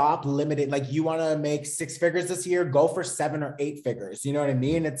dreams. Stop limiting, like you want to make 6 figures this year, go for 7 or 8 figures. You know what I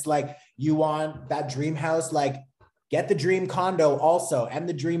mean? It's like, you want that dream house, like get the dream condo also, and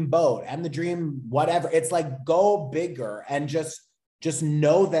the dream boat and the dream whatever. It's like, go bigger and just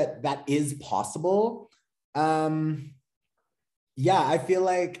know that that is possible. Yeah, I feel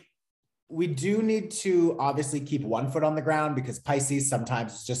like we do need to obviously keep one foot on the ground, because Pisces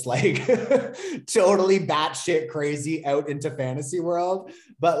sometimes is just like totally batshit crazy out into fantasy world.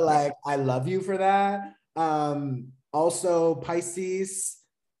 But like, I love you for that. Also, Pisces,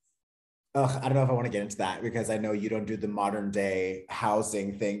 I don't know if I want to get into that because I know you don't do the modern day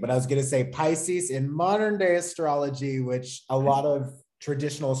housing thing, but I was going to say Pisces in modern day astrology, which a lot of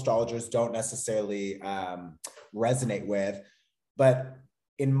traditional astrologers don't necessarily resonate with. But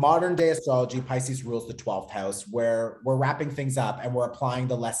in modern day astrology, Pisces rules the 12th house, where we're wrapping things up and we're applying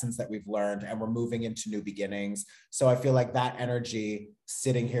the lessons that we've learned and we're moving into new beginnings. So I feel like that energy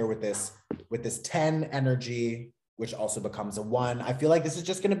sitting here with this 10 energy, which also becomes a 1, I feel like this is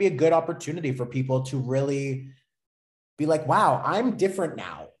just going to be a good opportunity for people to really be like, wow, I'm different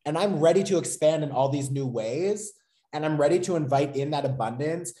now and I'm ready to expand in all these new ways. And I'm ready to invite in that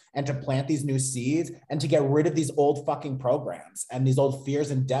abundance and to plant these new seeds and to get rid of these old fucking programs and these old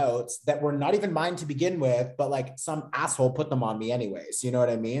fears and doubts that were not even mine to begin with, but like some asshole put them on me anyways. You know what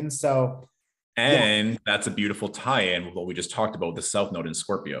I mean? So, and that's a beautiful tie-in with what we just talked about, the South Node in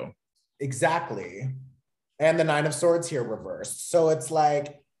Scorpio. Exactly. And the 9 of Swords here reversed. So it's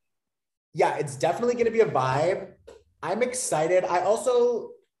like, yeah, it's definitely going to be a vibe. I'm excited. I also,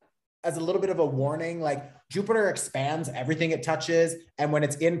 as a little bit of a warning, like Jupiter expands everything it touches. And when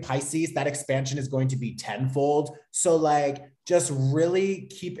it's in Pisces, that expansion is going to be tenfold. So like, just really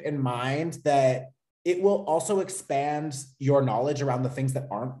keep in mind that it will also expand your knowledge around the things that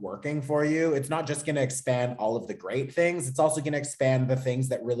aren't working for you. It's not just going to expand all of the great things. It's also going to expand the things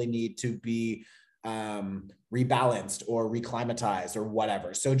that really need to be rebalanced or reclimatized or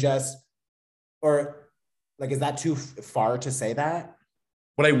whatever. So just, or like, is that too far to say that?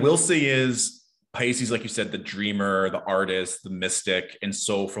 What I will say is Pisces, like you said, the dreamer, the artist, the mystic. And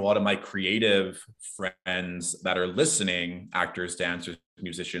so for a lot of my creative friends that are listening, actors, dancers,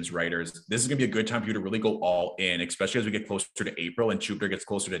 musicians, writers, this is going to be a good time for you to really go all in, especially as we get closer to April and Jupiter gets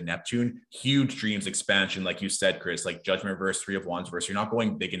closer to Neptune. Huge dreams, expansion, like you said, Chris, like Judgment reverse, 3 of Wands reverse. You're not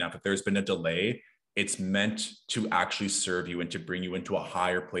going big enough. If there's been a delay, it's meant to actually serve you and to bring you into a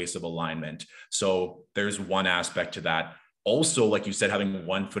higher place of alignment. So there's one aspect to that. Also, like you said, having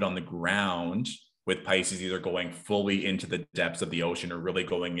one foot on the ground with Pisces, either going fully into the depths of the ocean or really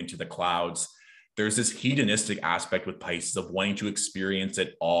going into the clouds. There's this hedonistic aspect with Pisces of wanting to experience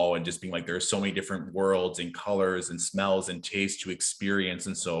it all and just being like, there's so many different worlds and colors and smells and tastes to experience.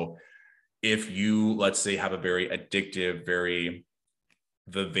 And so if you, let's say, have a very addictive, very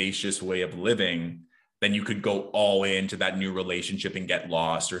vivacious way of living, then you could go all into that new relationship and get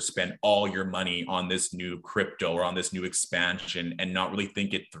lost, or spend all your money on this new crypto or on this new expansion and not really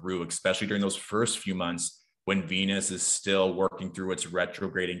think it through, especially during those first few months when Venus is still working through its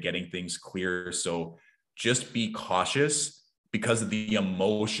retrograde and getting things clear. So just be cautious, because the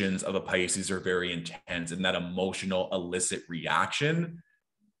emotions of a Pisces are very intense, and that emotional illicit reaction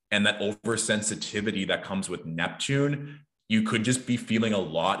and that oversensitivity that comes with Neptune, you could just be feeling a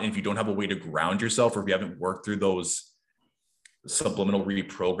lot. And if you don't have a way to ground yourself, or if you haven't worked through those subliminal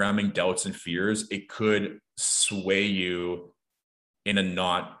reprogramming doubts and fears, it could sway you in a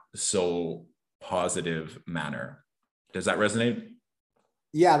not so positive manner. Does that resonate?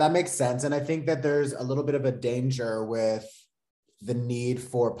 Yeah, that makes sense. And I think that there's a little bit of a danger with the need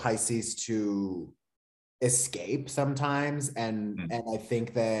for Pisces to escape sometimes. And I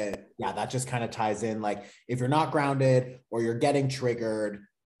think that, yeah, that just kind of ties in. Like, if you're not grounded or you're getting triggered,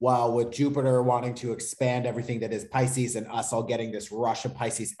 while with Jupiter wanting to expand everything that is Pisces and us all getting this rush of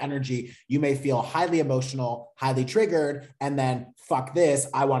Pisces energy, you may feel highly emotional, highly triggered, and then fuck this,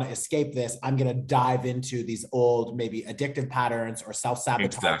 I want to escape this. I'm going to dive into these old, maybe addictive patterns or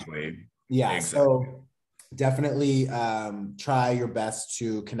self-sabotage. Exactly. Yeah. Exactly. So definitely try your best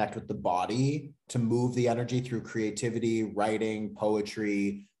to connect with the body, to move the energy through creativity, writing,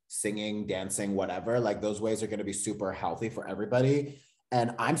 poetry, singing, dancing, whatever. Like, those ways are going to be super healthy for everybody.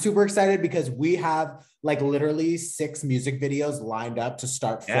 And I'm super excited because we have like literally 6 music videos lined up to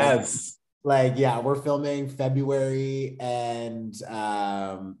start filming Like, yeah, we're filming February and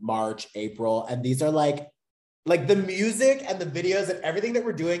March, April, and these are like the music and the videos and everything that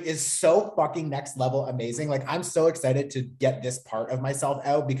we're doing is so fucking next level amazing. Like, I'm so excited to get this part of myself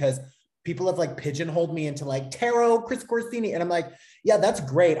out because people have like pigeonholed me into like tarot, Chris Corsini, and I'm like, yeah, that's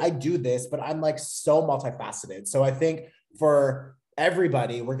great. I do this, but I'm like so multifaceted. So I think for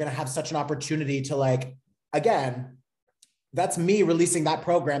everybody, we're gonna have such an opportunity to like, again, that's me releasing that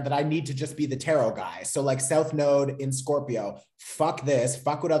program that I need to just be the tarot guy. So like South Node in Scorpio, fuck this,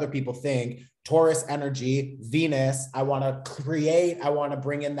 fuck what other people think. Taurus energy, Venus, I want to create, I want to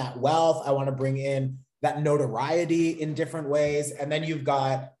bring in that wealth, I want to bring in that notoriety in different ways. And then you've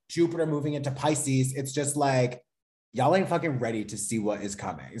got Jupiter moving into Pisces. It's just like, y'all ain't fucking ready to see what is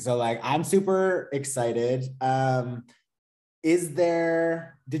coming. So like, I'm super excited. I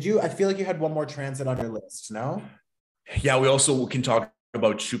feel like you had one more transit on your list, no? Yeah, we also can talk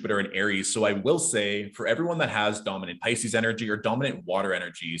about Jupiter and Aries. So I will say for everyone that has dominant Pisces energy or dominant water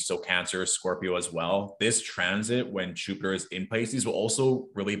energy, so Cancer, Scorpio as well, this transit when Jupiter is in Pisces will also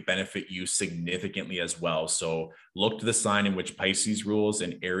really benefit you significantly as well. So look to the sign in which Pisces rules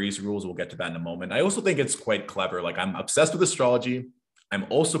and Aries rules. We'll get to that in a moment. I also think it's quite clever. Like I'm obsessed with astrology. I'm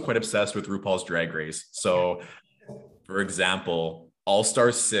also quite obsessed with RuPaul's Drag Race. So for example, All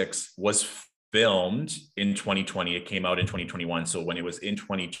Star 6 was filmed in 2020. It came out in 2021. So when it was in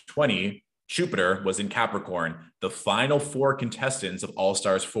 2020, Jupiter was in Capricorn. The final four contestants of All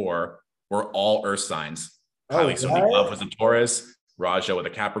Stars 4 were all Earth signs. Oh, Kylie Sonique Love what? was a Taurus, Raja with a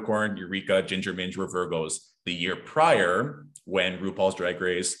Capricorn, Eureka, Ginger Minj were Virgos. The year prior, when RuPaul's Drag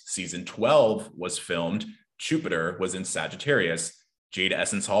Race season 12 was filmed, Jupiter was in Sagittarius. Jada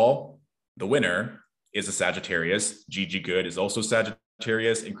Essence Hall, the winner, is a Sagittarius. Gigi Good is also Sagittarius,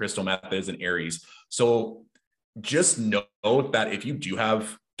 and Crystal Meth is an Aries. So just note that if you do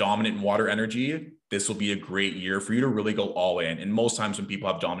have dominant water energy, this will be a great year for you to really go all in. And most times when people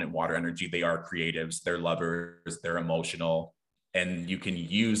have dominant water energy, they are creatives, they're lovers, they're emotional, and you can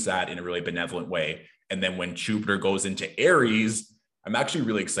use that in a really benevolent way. And then when Jupiter goes into Aries, I'm actually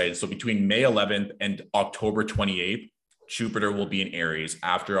really excited. So between May 11th and October 28th, Jupiter will be in Aries.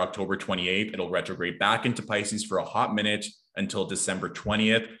 After October 28th, it'll retrograde back into Pisces for a hot minute until December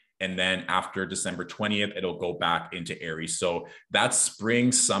 20th. And then after December 20th, it'll go back into Aries. So that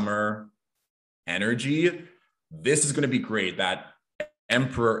spring, summer energy, this is going to be great. That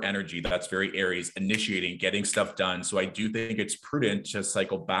Emperor energy, that's very Aries, initiating, getting stuff done. So I do think it's prudent to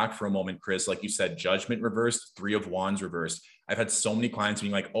cycle back for a moment, Chris. Like you said, Judgment reversed, Three of Wands reversed. I've had so many clients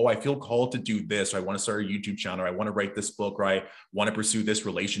being like, oh, I feel called to do this. Or I want to start a YouTube channel. Or I want to write this book, or I want to pursue this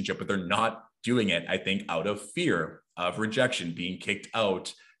relationship, but they're not doing it, I think, out of fear of rejection, being kicked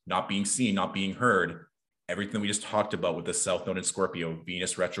out, not being seen, not being heard. Everything we just talked about with the South Node in Scorpio,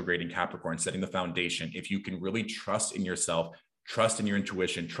 Venus retrograde in Capricorn, setting the foundation. If you can really trust in yourself, trust in your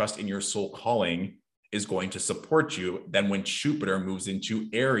intuition, trust in your soul calling is going to support you. Then when Jupiter moves into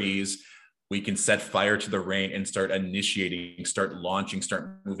Aries, we can set fire to the rain and start initiating, start launching,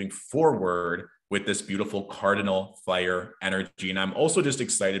 start moving forward with this beautiful cardinal fire energy. And I'm also just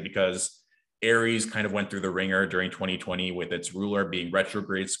excited because Aries kind of went through the ringer during 2020 with its ruler being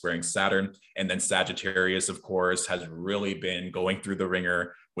retrograde, squaring Saturn. And then Sagittarius, of course, has really been going through the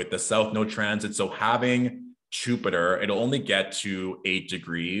ringer with the South Node transit. So having Jupiter, it'll only get to 8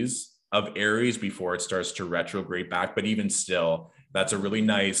 degrees of Aries before it starts to retrograde back. But even still, that's a really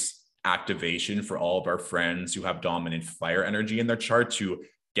nice activation for all of our friends who have dominant fire energy in their chart to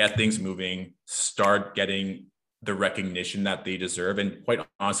get things moving, start getting the recognition that they deserve, and quite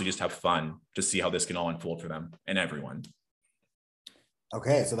honestly, just have fun to see how this can all unfold for them and everyone.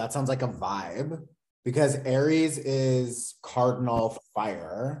 Okay, so that sounds like a vibe because Aries is cardinal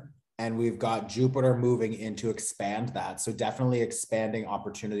fire, and we've got Jupiter moving in to expand that. So definitely expanding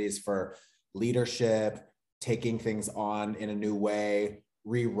opportunities for leadership, taking things on in a new way,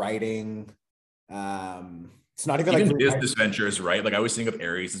 rewriting. It's not even like business ventures, right? Like I always think of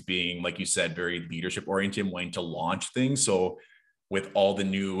Aries as being, like you said, very leadership oriented, wanting to launch things. So with all the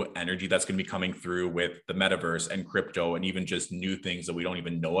new energy that's going to be coming through with the metaverse and crypto and even just new things that we don't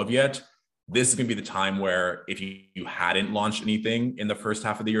even know of yet, this is going to be the time where if you hadn't launched anything in the first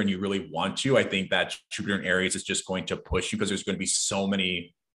half of the year and you really want to, I think that Jupiter in Aries is just going to push you because there's going to be so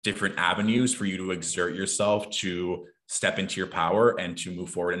many different avenues for you to exert yourself, to step into your power and to move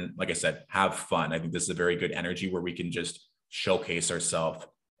forward. And like I said, have fun. I think this is a very good energy where we can just showcase ourselves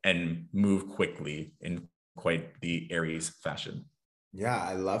and move quickly in quite the Aries fashion. Yeah,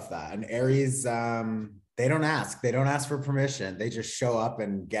 I love that. And Aries, they don't ask for permission. They just show up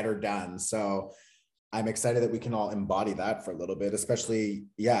and get her done. So I'm excited that we can all embody that for a little bit, especially,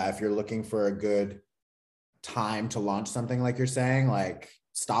 yeah, if you're looking for a good time to launch something like you're saying, like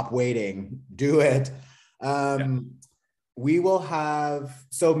stop waiting, do it. Yeah. We will have,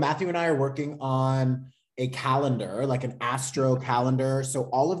 so Matthew and I are working on a calendar, like an astro calendar. So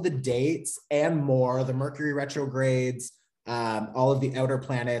all of the dates and more, the Mercury retrogrades, all of the outer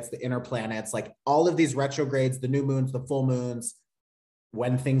planets, the inner planets, like all of these retrogrades, the new moons, the full moons,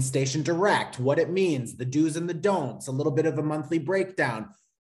 when things station direct, what it means, the do's and the don'ts, a little bit of a monthly breakdown.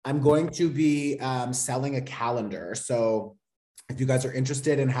 I'm going to be selling a calendar. So if you guys are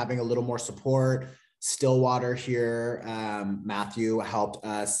interested in having a little more support, Stillwater here, Matthew helped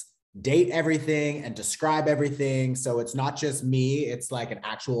us date everything and describe everything. So it's not just me, it's like an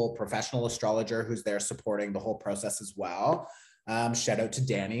actual professional astrologer who's there supporting the whole process as well. Shout out to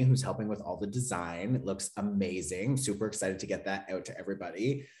Danny, who's helping with all the design. It looks amazing. Super excited to get that out to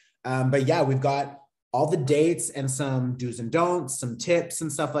everybody. But yeah, we've got all the dates and some do's and don'ts, some tips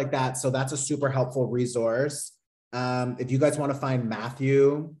and stuff like that. So that's a super helpful resource. If you guys want to find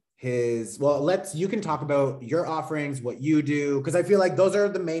Matthew, you can talk about your offerings, what you do, because I feel like those are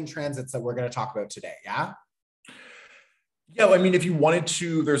the main transits that we're going to talk about today. Yeah. Yeah, I mean, if you wanted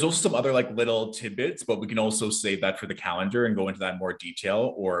to, there's also some other like little tidbits, but we can also save that for the calendar and go into that in more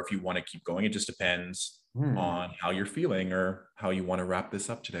detail. Or if you want to keep going, it just depends on how you're feeling or how you want to wrap this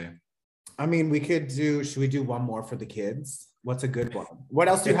up today. I mean, should we do one more for the kids? What's a good one? What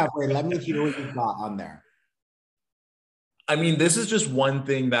else do you have? Wait, let me hear what you've got on there. I mean, this is just one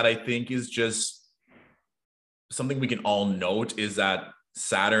thing that I think is just something we can all note is that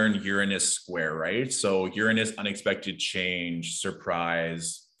Saturn Uranus square, right? So Uranus, unexpected change,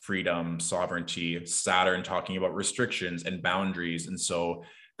 surprise, freedom, sovereignty, Saturn talking about restrictions and boundaries. And so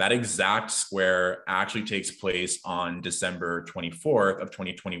that exact square actually takes place on December 24th of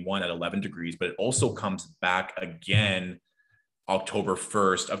 2021 at 11 degrees, but it also comes back again October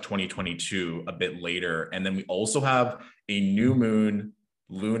 1st of 2022, a bit later. And then we also have a new moon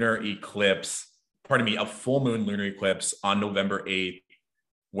lunar eclipse, a full moon lunar eclipse on November 8th,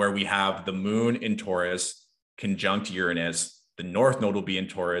 where we have the moon in Taurus conjunct Uranus, the North Node will be in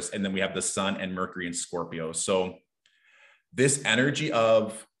Taurus, and then we have the Sun and Mercury in Scorpio. So this energy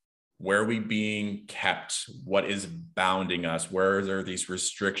of where are we being kept, what is bounding us, where are these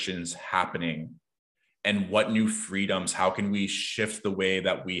restrictions happening, and what new freedoms, how can we shift the way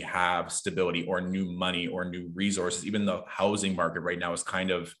that we have stability or new money or new resources? Even the housing market right now is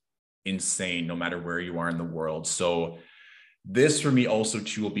kind of insane, no matter where you are in the world. So this for me also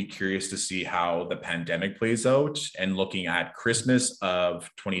too will be curious to see how the pandemic plays out, and looking at Christmas of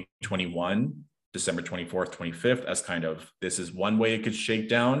 2021, December 24th, 25th, as kind of, this is one way it could shake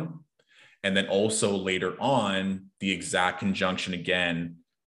down. And then also later on, the exact conjunction again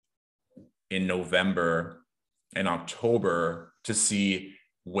in November and October to see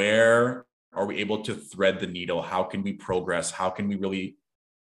where are we able to thread the needle? How can we progress? How can we really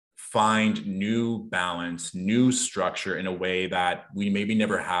find new balance, new structure in a way that we maybe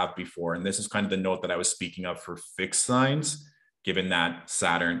never have before? And this is kind of the note that I was speaking of for fixed signs, given that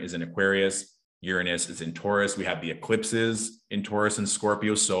Saturn is in Aquarius, Uranus is in Taurus. We have the eclipses in Taurus and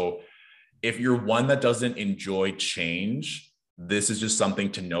Scorpio. So if you're one that doesn't enjoy change, this is just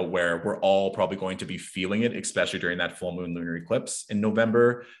something to note, where we're all probably going to be feeling it, especially during that full moon lunar eclipse in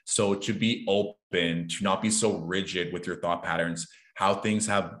November. So to be open, to not be so rigid with your thought patterns, how things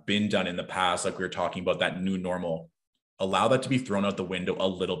have been done in the past, like we were talking about that new normal, allow that to be thrown out the window a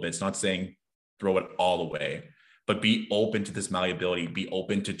little bit. It's not saying throw it all away, but be open to this malleability, be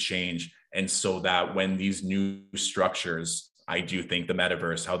open to change. And so that when these new structures, I do think the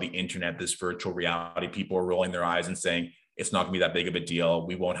metaverse, how the internet, this virtual reality, people are rolling their eyes and saying, it's not gonna be that big of a deal,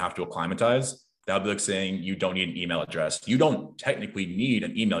 we won't have to acclimatize. That would be like saying you don't need an email address. You don't technically need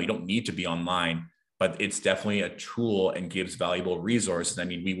an email. You don't need to be online, but it's definitely a tool and gives valuable resources. I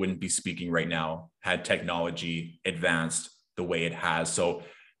mean, we wouldn't be speaking right now had technology advanced the way it has. So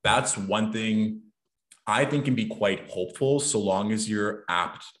that's one thing I think can be quite hopeful, so long as you're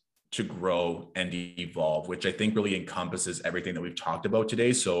apt to grow and evolve, which I think really encompasses everything that we've talked about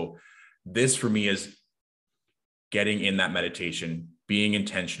today. So this for me is getting in that meditation, being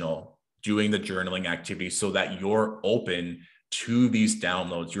intentional, doing the journaling activity so that you're open to these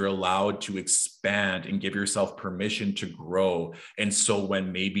downloads. You're allowed to expand and give yourself permission to grow. And so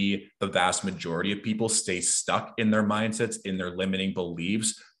when maybe the vast majority of people stay stuck in their mindsets, in their limiting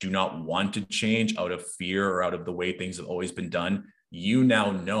beliefs, do not want to change out of fear or out of the way things have always been done, you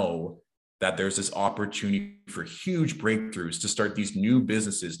now know that there's this opportunity for huge breakthroughs to start these new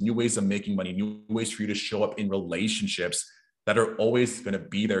businesses, new ways of making money, new ways for you to show up in relationships that are always going to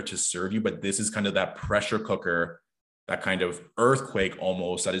be there to serve you. But this is kind of that pressure cooker, that kind of earthquake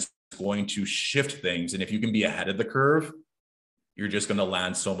almost, that is going to shift things. And if you can be ahead of the curve, you're just going to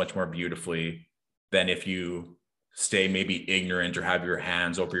land so much more beautifully than if you stay maybe ignorant or have your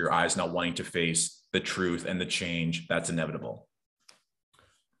hands over your eyes, not wanting to face the truth and the change that's inevitable.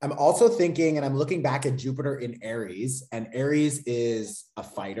 I'm also thinking, and I'm looking back at Jupiter in Aries, and Aries is a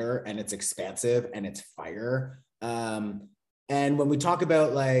fighter and it's expansive and it's fire. And when we talk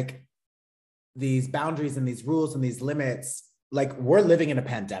about like these boundaries and these rules and these limits, like we're living in a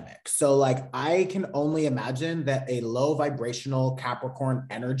pandemic. So like I can only imagine that a low vibrational Capricorn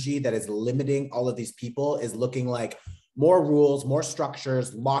energy that is limiting all of these people is looking like more rules, more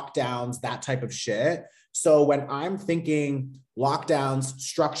structures, lockdowns, that type of shit. So when I'm thinking lockdowns,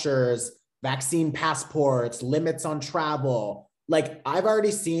 structures, vaccine passports, limits on travel, like I've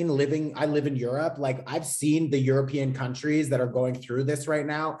already seen I live in Europe, like I've seen the European countries that are going through this right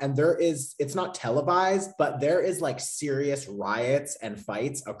now. And it's not televised, but there is like serious riots and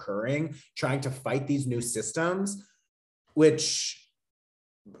fights occurring, trying to fight these new systems, which,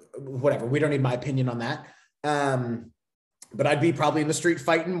 whatever, we don't need my opinion on that. But I'd be probably in the street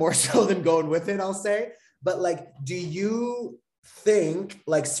fighting more so than going with it, I'll say. But like, do you think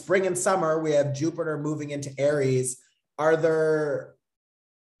like spring and summer, we have Jupiter moving into Aries? Are there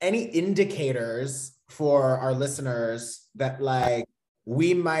any indicators for our listeners that like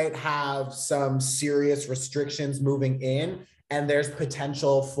we might have some serious restrictions moving in and there's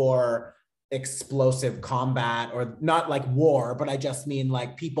potential for explosive combat, or not like war, but I just mean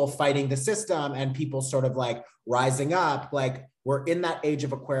like people fighting the system and people sort of like rising up? Like we're in that age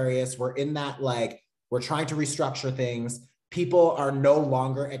of Aquarius. We're in that, like, we're trying to restructure things. People are no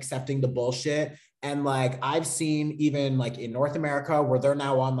longer accepting the bullshit. And like, I've seen even like in North America where they're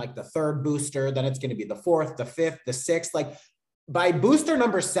now on like the 3rd booster, then it's going to be the 4th, the 5th, the 6th. Like by booster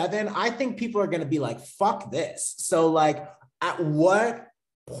number 7, I think people are going to be like, fuck this. So like, at what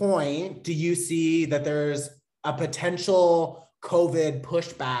point do you see that there's a potential COVID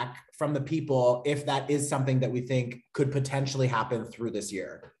pushback from the people, if that is something that we think could potentially happen through this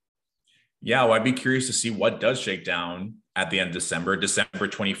year? Yeah, well, I'd be curious to see what does shake down at the end of December. December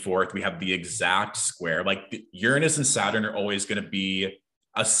 24th, we have the exact square. Like Uranus and Saturn are always going to be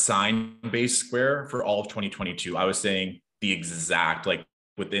a sign-based square for all of 2022. I was saying the exact, like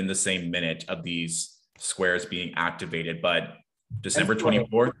within the same minute of these squares being activated, but December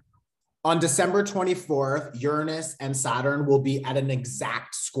 24th. On December 24th, Uranus and Saturn will be at an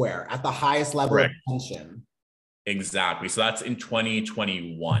exact square at the highest level of tension. Exactly. So that's in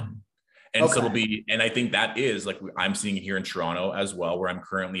 2021. And so it'll be, and I think that is like, I'm seeing it here in Toronto as well, where I'm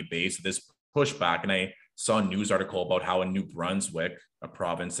currently based, this pushback. And I saw a news article about how in New Brunswick, a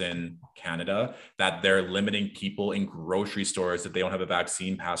province in Canada, that they're limiting people in grocery stores that they don't have a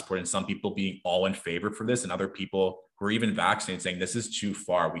vaccine passport, and some people being all in favor for this, and other people who are even vaccinated saying this is too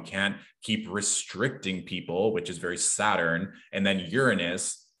far. We can't keep restricting people, which is very Saturn. And then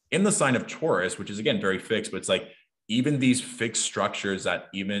Uranus in the sign of Taurus, which is again very fixed, but it's like, even these fixed structures that,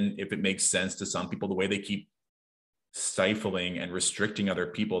 even if it makes sense to some people, the way they keep stifling and restricting other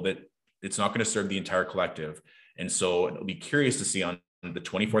people, that it's not going to serve the entire collective. And so it'll be curious to see on the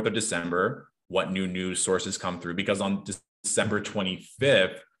 24th of December what new news sources come through, because on December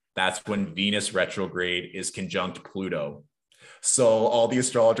 25th, that's when Venus retrograde is conjunct Pluto. So all the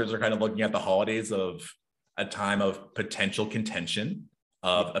astrologers are kind of looking at the holidays of a time of potential contention,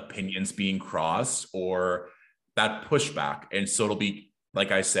 of opinions being crossed, or that pushback. And so it'll be,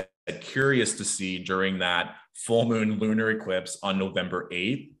 like I said, curious to see during that full moon lunar eclipse on November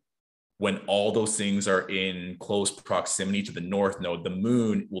 8th, when all those things are in close proximity to the North Node, the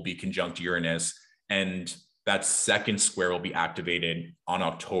moon will be conjunct Uranus, and that second square will be activated on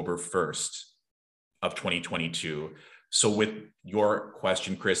October 1st of 2022. So with your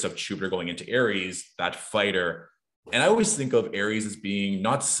question, Chris, of Jupiter going into Aries, that fighter, and I always think of Aries as being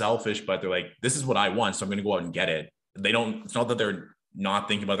not selfish, but they're like, this is what I want, so I'm going to go out and get it. It's not that they're not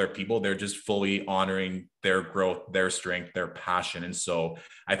thinking about other people. They're just fully honoring their growth, their strength, their passion. And so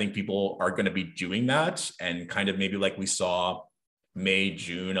I think people are going to be doing that. And kind of maybe like we saw May,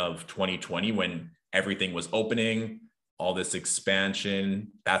 June of 2020, when everything was opening, all this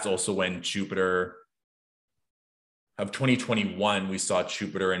expansion. That's also when Jupiter of 2021, we saw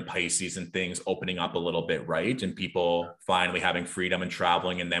Jupiter and Pisces and things opening up a little bit, right? And people finally having freedom and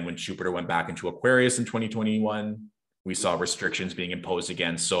traveling. And then when Jupiter went back into Aquarius in 2021, we saw restrictions being imposed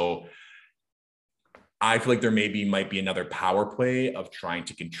again. So I feel like there might be another power play of trying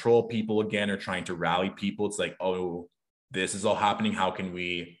to control people again, or trying to rally people. It's like, oh, this is all happening. How can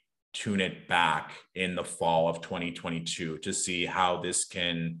we tune it back in the fall of 2022 to see how this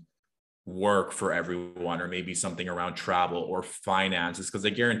can work for everyone, or maybe something around travel or finances. Because I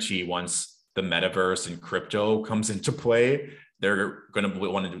guarantee once the metaverse and crypto comes into play, they're going to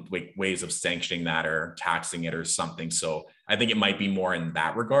want to do ways of sanctioning that or taxing it or something. So I think it might be more in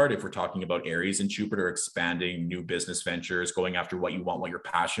that regard if we're talking about Aries and Jupiter expanding new business ventures, going after what you want, what you're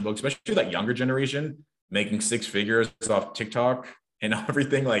passionate about, especially that younger generation making six figures off TikTok and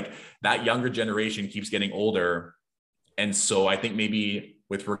everything. Like that younger generation keeps getting older. And so I think maybe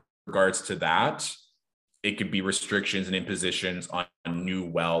with regards to that, it could be restrictions and impositions on new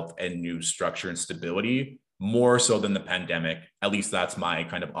wealth and new structure and stability, more so than the pandemic. At least that's my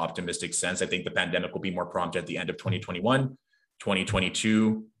kind of optimistic sense. I think the pandemic will be more prompt at the end of 2021,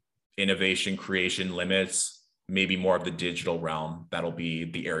 2022, innovation, creation, limits, maybe more of the digital realm. That'll be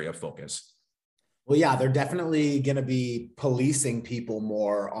the area of focus. Well, yeah, they're definitely going to be policing people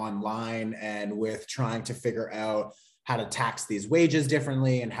more online and with trying to figure out how to tax these wages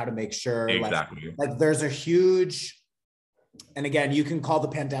differently and how to make sure exactly. like there's a huge, and again, you can call the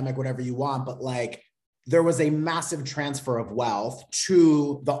pandemic whatever you want, but like there was a massive transfer of wealth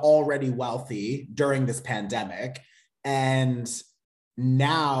to the already wealthy during this pandemic. And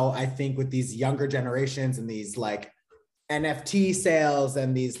now I think with these younger generations and these like NFT sales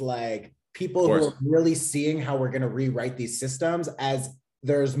and these like people who are really seeing how we're going to rewrite these systems, as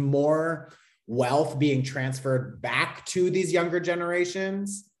there's more wealth being transferred back to these younger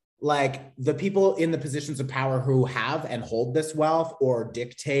generations, like the people in the positions of power who have and hold this wealth or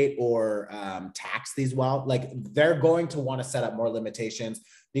dictate or tax these wealth, like they're going to want to set up more limitations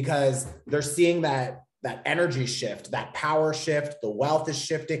because they're seeing that energy shift, that power shift, the wealth is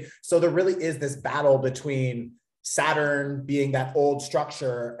shifting. So there really is this battle between Saturn being that old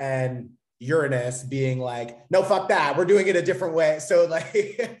structure and Uranus being like, no, fuck that, we're doing it a different way. So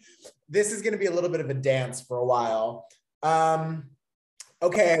like this is going to be a little bit of a dance for a while.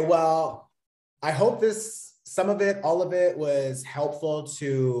 Okay, well, I hope some of it, all of it was helpful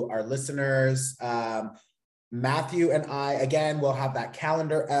to our listeners. Matthew and I, again, will have that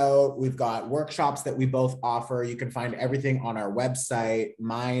calendar out. We've got workshops that we both offer. You can find everything on our website,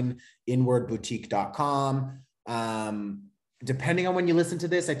 mineinwardboutique.com. Depending on when you listen to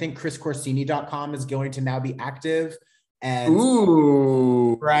this, I think chriscorsini.com is going to now be active. And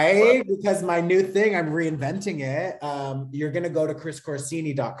ooh, right, because my new thing, I'm reinventing it. You're going to go to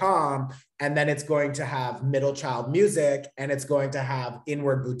chriscorsini.com and then it's going to have Middle Child Music and it's going to have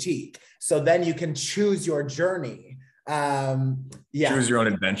Inward Boutique. So then you can choose your journey. Choose your own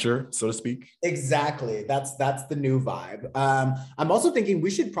adventure, so to speak. Exactly. That's the new vibe. I'm also thinking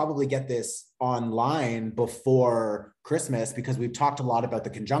we should probably get this online before Christmas because we've talked a lot about the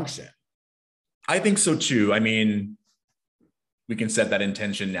conjunction. I think so too. I mean, we can set that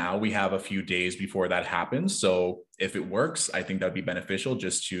intention now. We have a few days before that happens. So if it works, I think that would be beneficial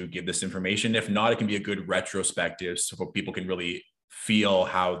just to give this information. If not, it can be a good retrospective so people can really feel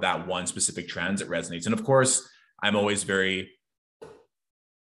how that one specific transit resonates. And of course, I'm always very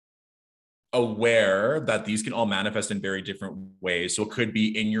aware that these can all manifest in very different ways. So it could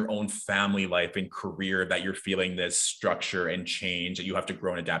be in your own family life and career that you're feeling this structure and change that you have to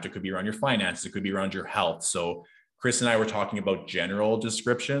grow and adapt. It could be around your finances. It could be around your health. So Chris and I were talking about general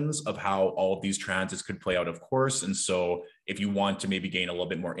descriptions of how all of these transits could play out, of course. And so if you want to maybe gain a little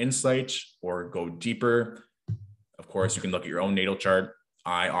bit more insight or go deeper, of course, you can look at your own natal chart.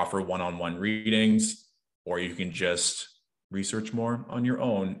 I offer one-on-one readings, or you can just research more on your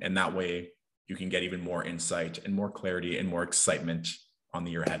own. And that way you can get even more insight and more clarity and more excitement on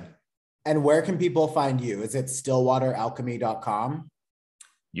the year ahead. And where can people find you? Is it stillwateralchemy.com?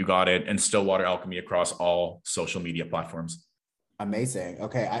 You got it. And Stillwater Alchemy across all social media platforms. Amazing.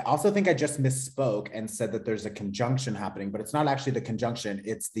 Okay. I also think I just misspoke and said that there's a conjunction happening, but it's not actually the conjunction.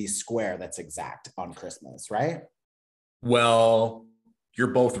 It's the square that's exact on Christmas, right? Well, you're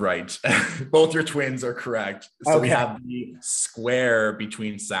both right. Both your twins are correct. So we have the square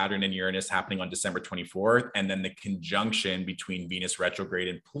between Saturn and Uranus happening on December 24th, and then the conjunction between Venus retrograde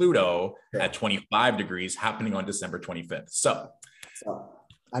and Pluto at 25 degrees happening on December 25th. So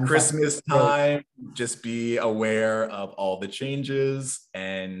Christmas time, just be aware of all the changes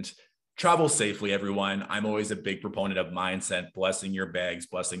and travel safely, everyone. I'm always a big proponent of mindset, blessing your bags,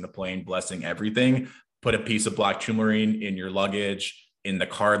 blessing the plane, blessing everything. Put a piece of black tourmaline in your luggage, in the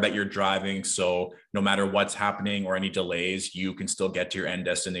car that you're driving. So no matter what's happening or any delays, you can still get to your end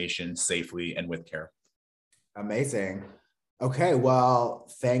destination safely and with care. Amazing. Okay. Well,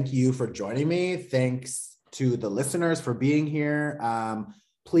 thank you for joining me. Thanks to the listeners for being here.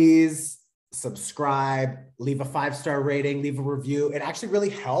 Please subscribe, leave a 5-star rating, leave a review. It actually really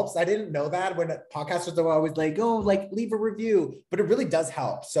helps. I didn't know that when podcasters are always like, oh, like leave a review, but it really does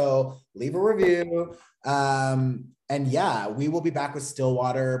help. So leave a review. And yeah, we will be back with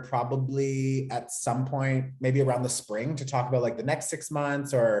Stillwater probably at some point, maybe around the spring, to talk about like the next 6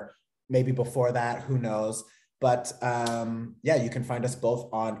 months, or maybe before that, who knows. But yeah, you can find us both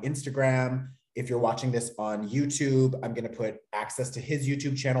on Instagram. If you're watching this on YouTube, I'm going to put access to his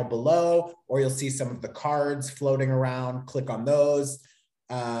YouTube channel below, or you'll see some of the cards floating around. Click on those.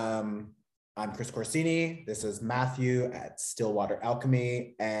 I'm Chris Corsini. This is Matthew at Stillwater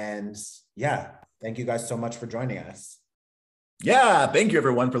Alchemy. And yeah, thank you guys so much for joining us. Yeah, thank you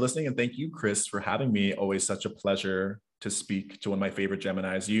everyone for listening. And thank you, Chris, for having me. Always such a pleasure to speak to one of my favorite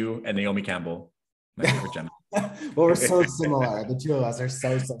Geminis, you and Naomi Campbell, my favorite Gemini. Well, we're so similar. The two of us are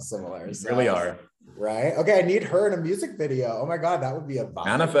so similar. So, really are. Right? Okay, I need her in a music video. Oh my God, that would be a vibe.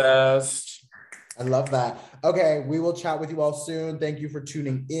 Manifest. I love that. Okay, we will chat with you all soon. Thank you for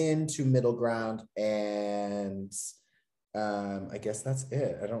tuning in to Middle Ground. And I guess that's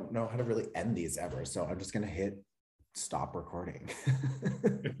it. I don't know how to really end these ever. So I'm just going to hit stop recording.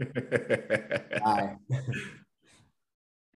 Bye.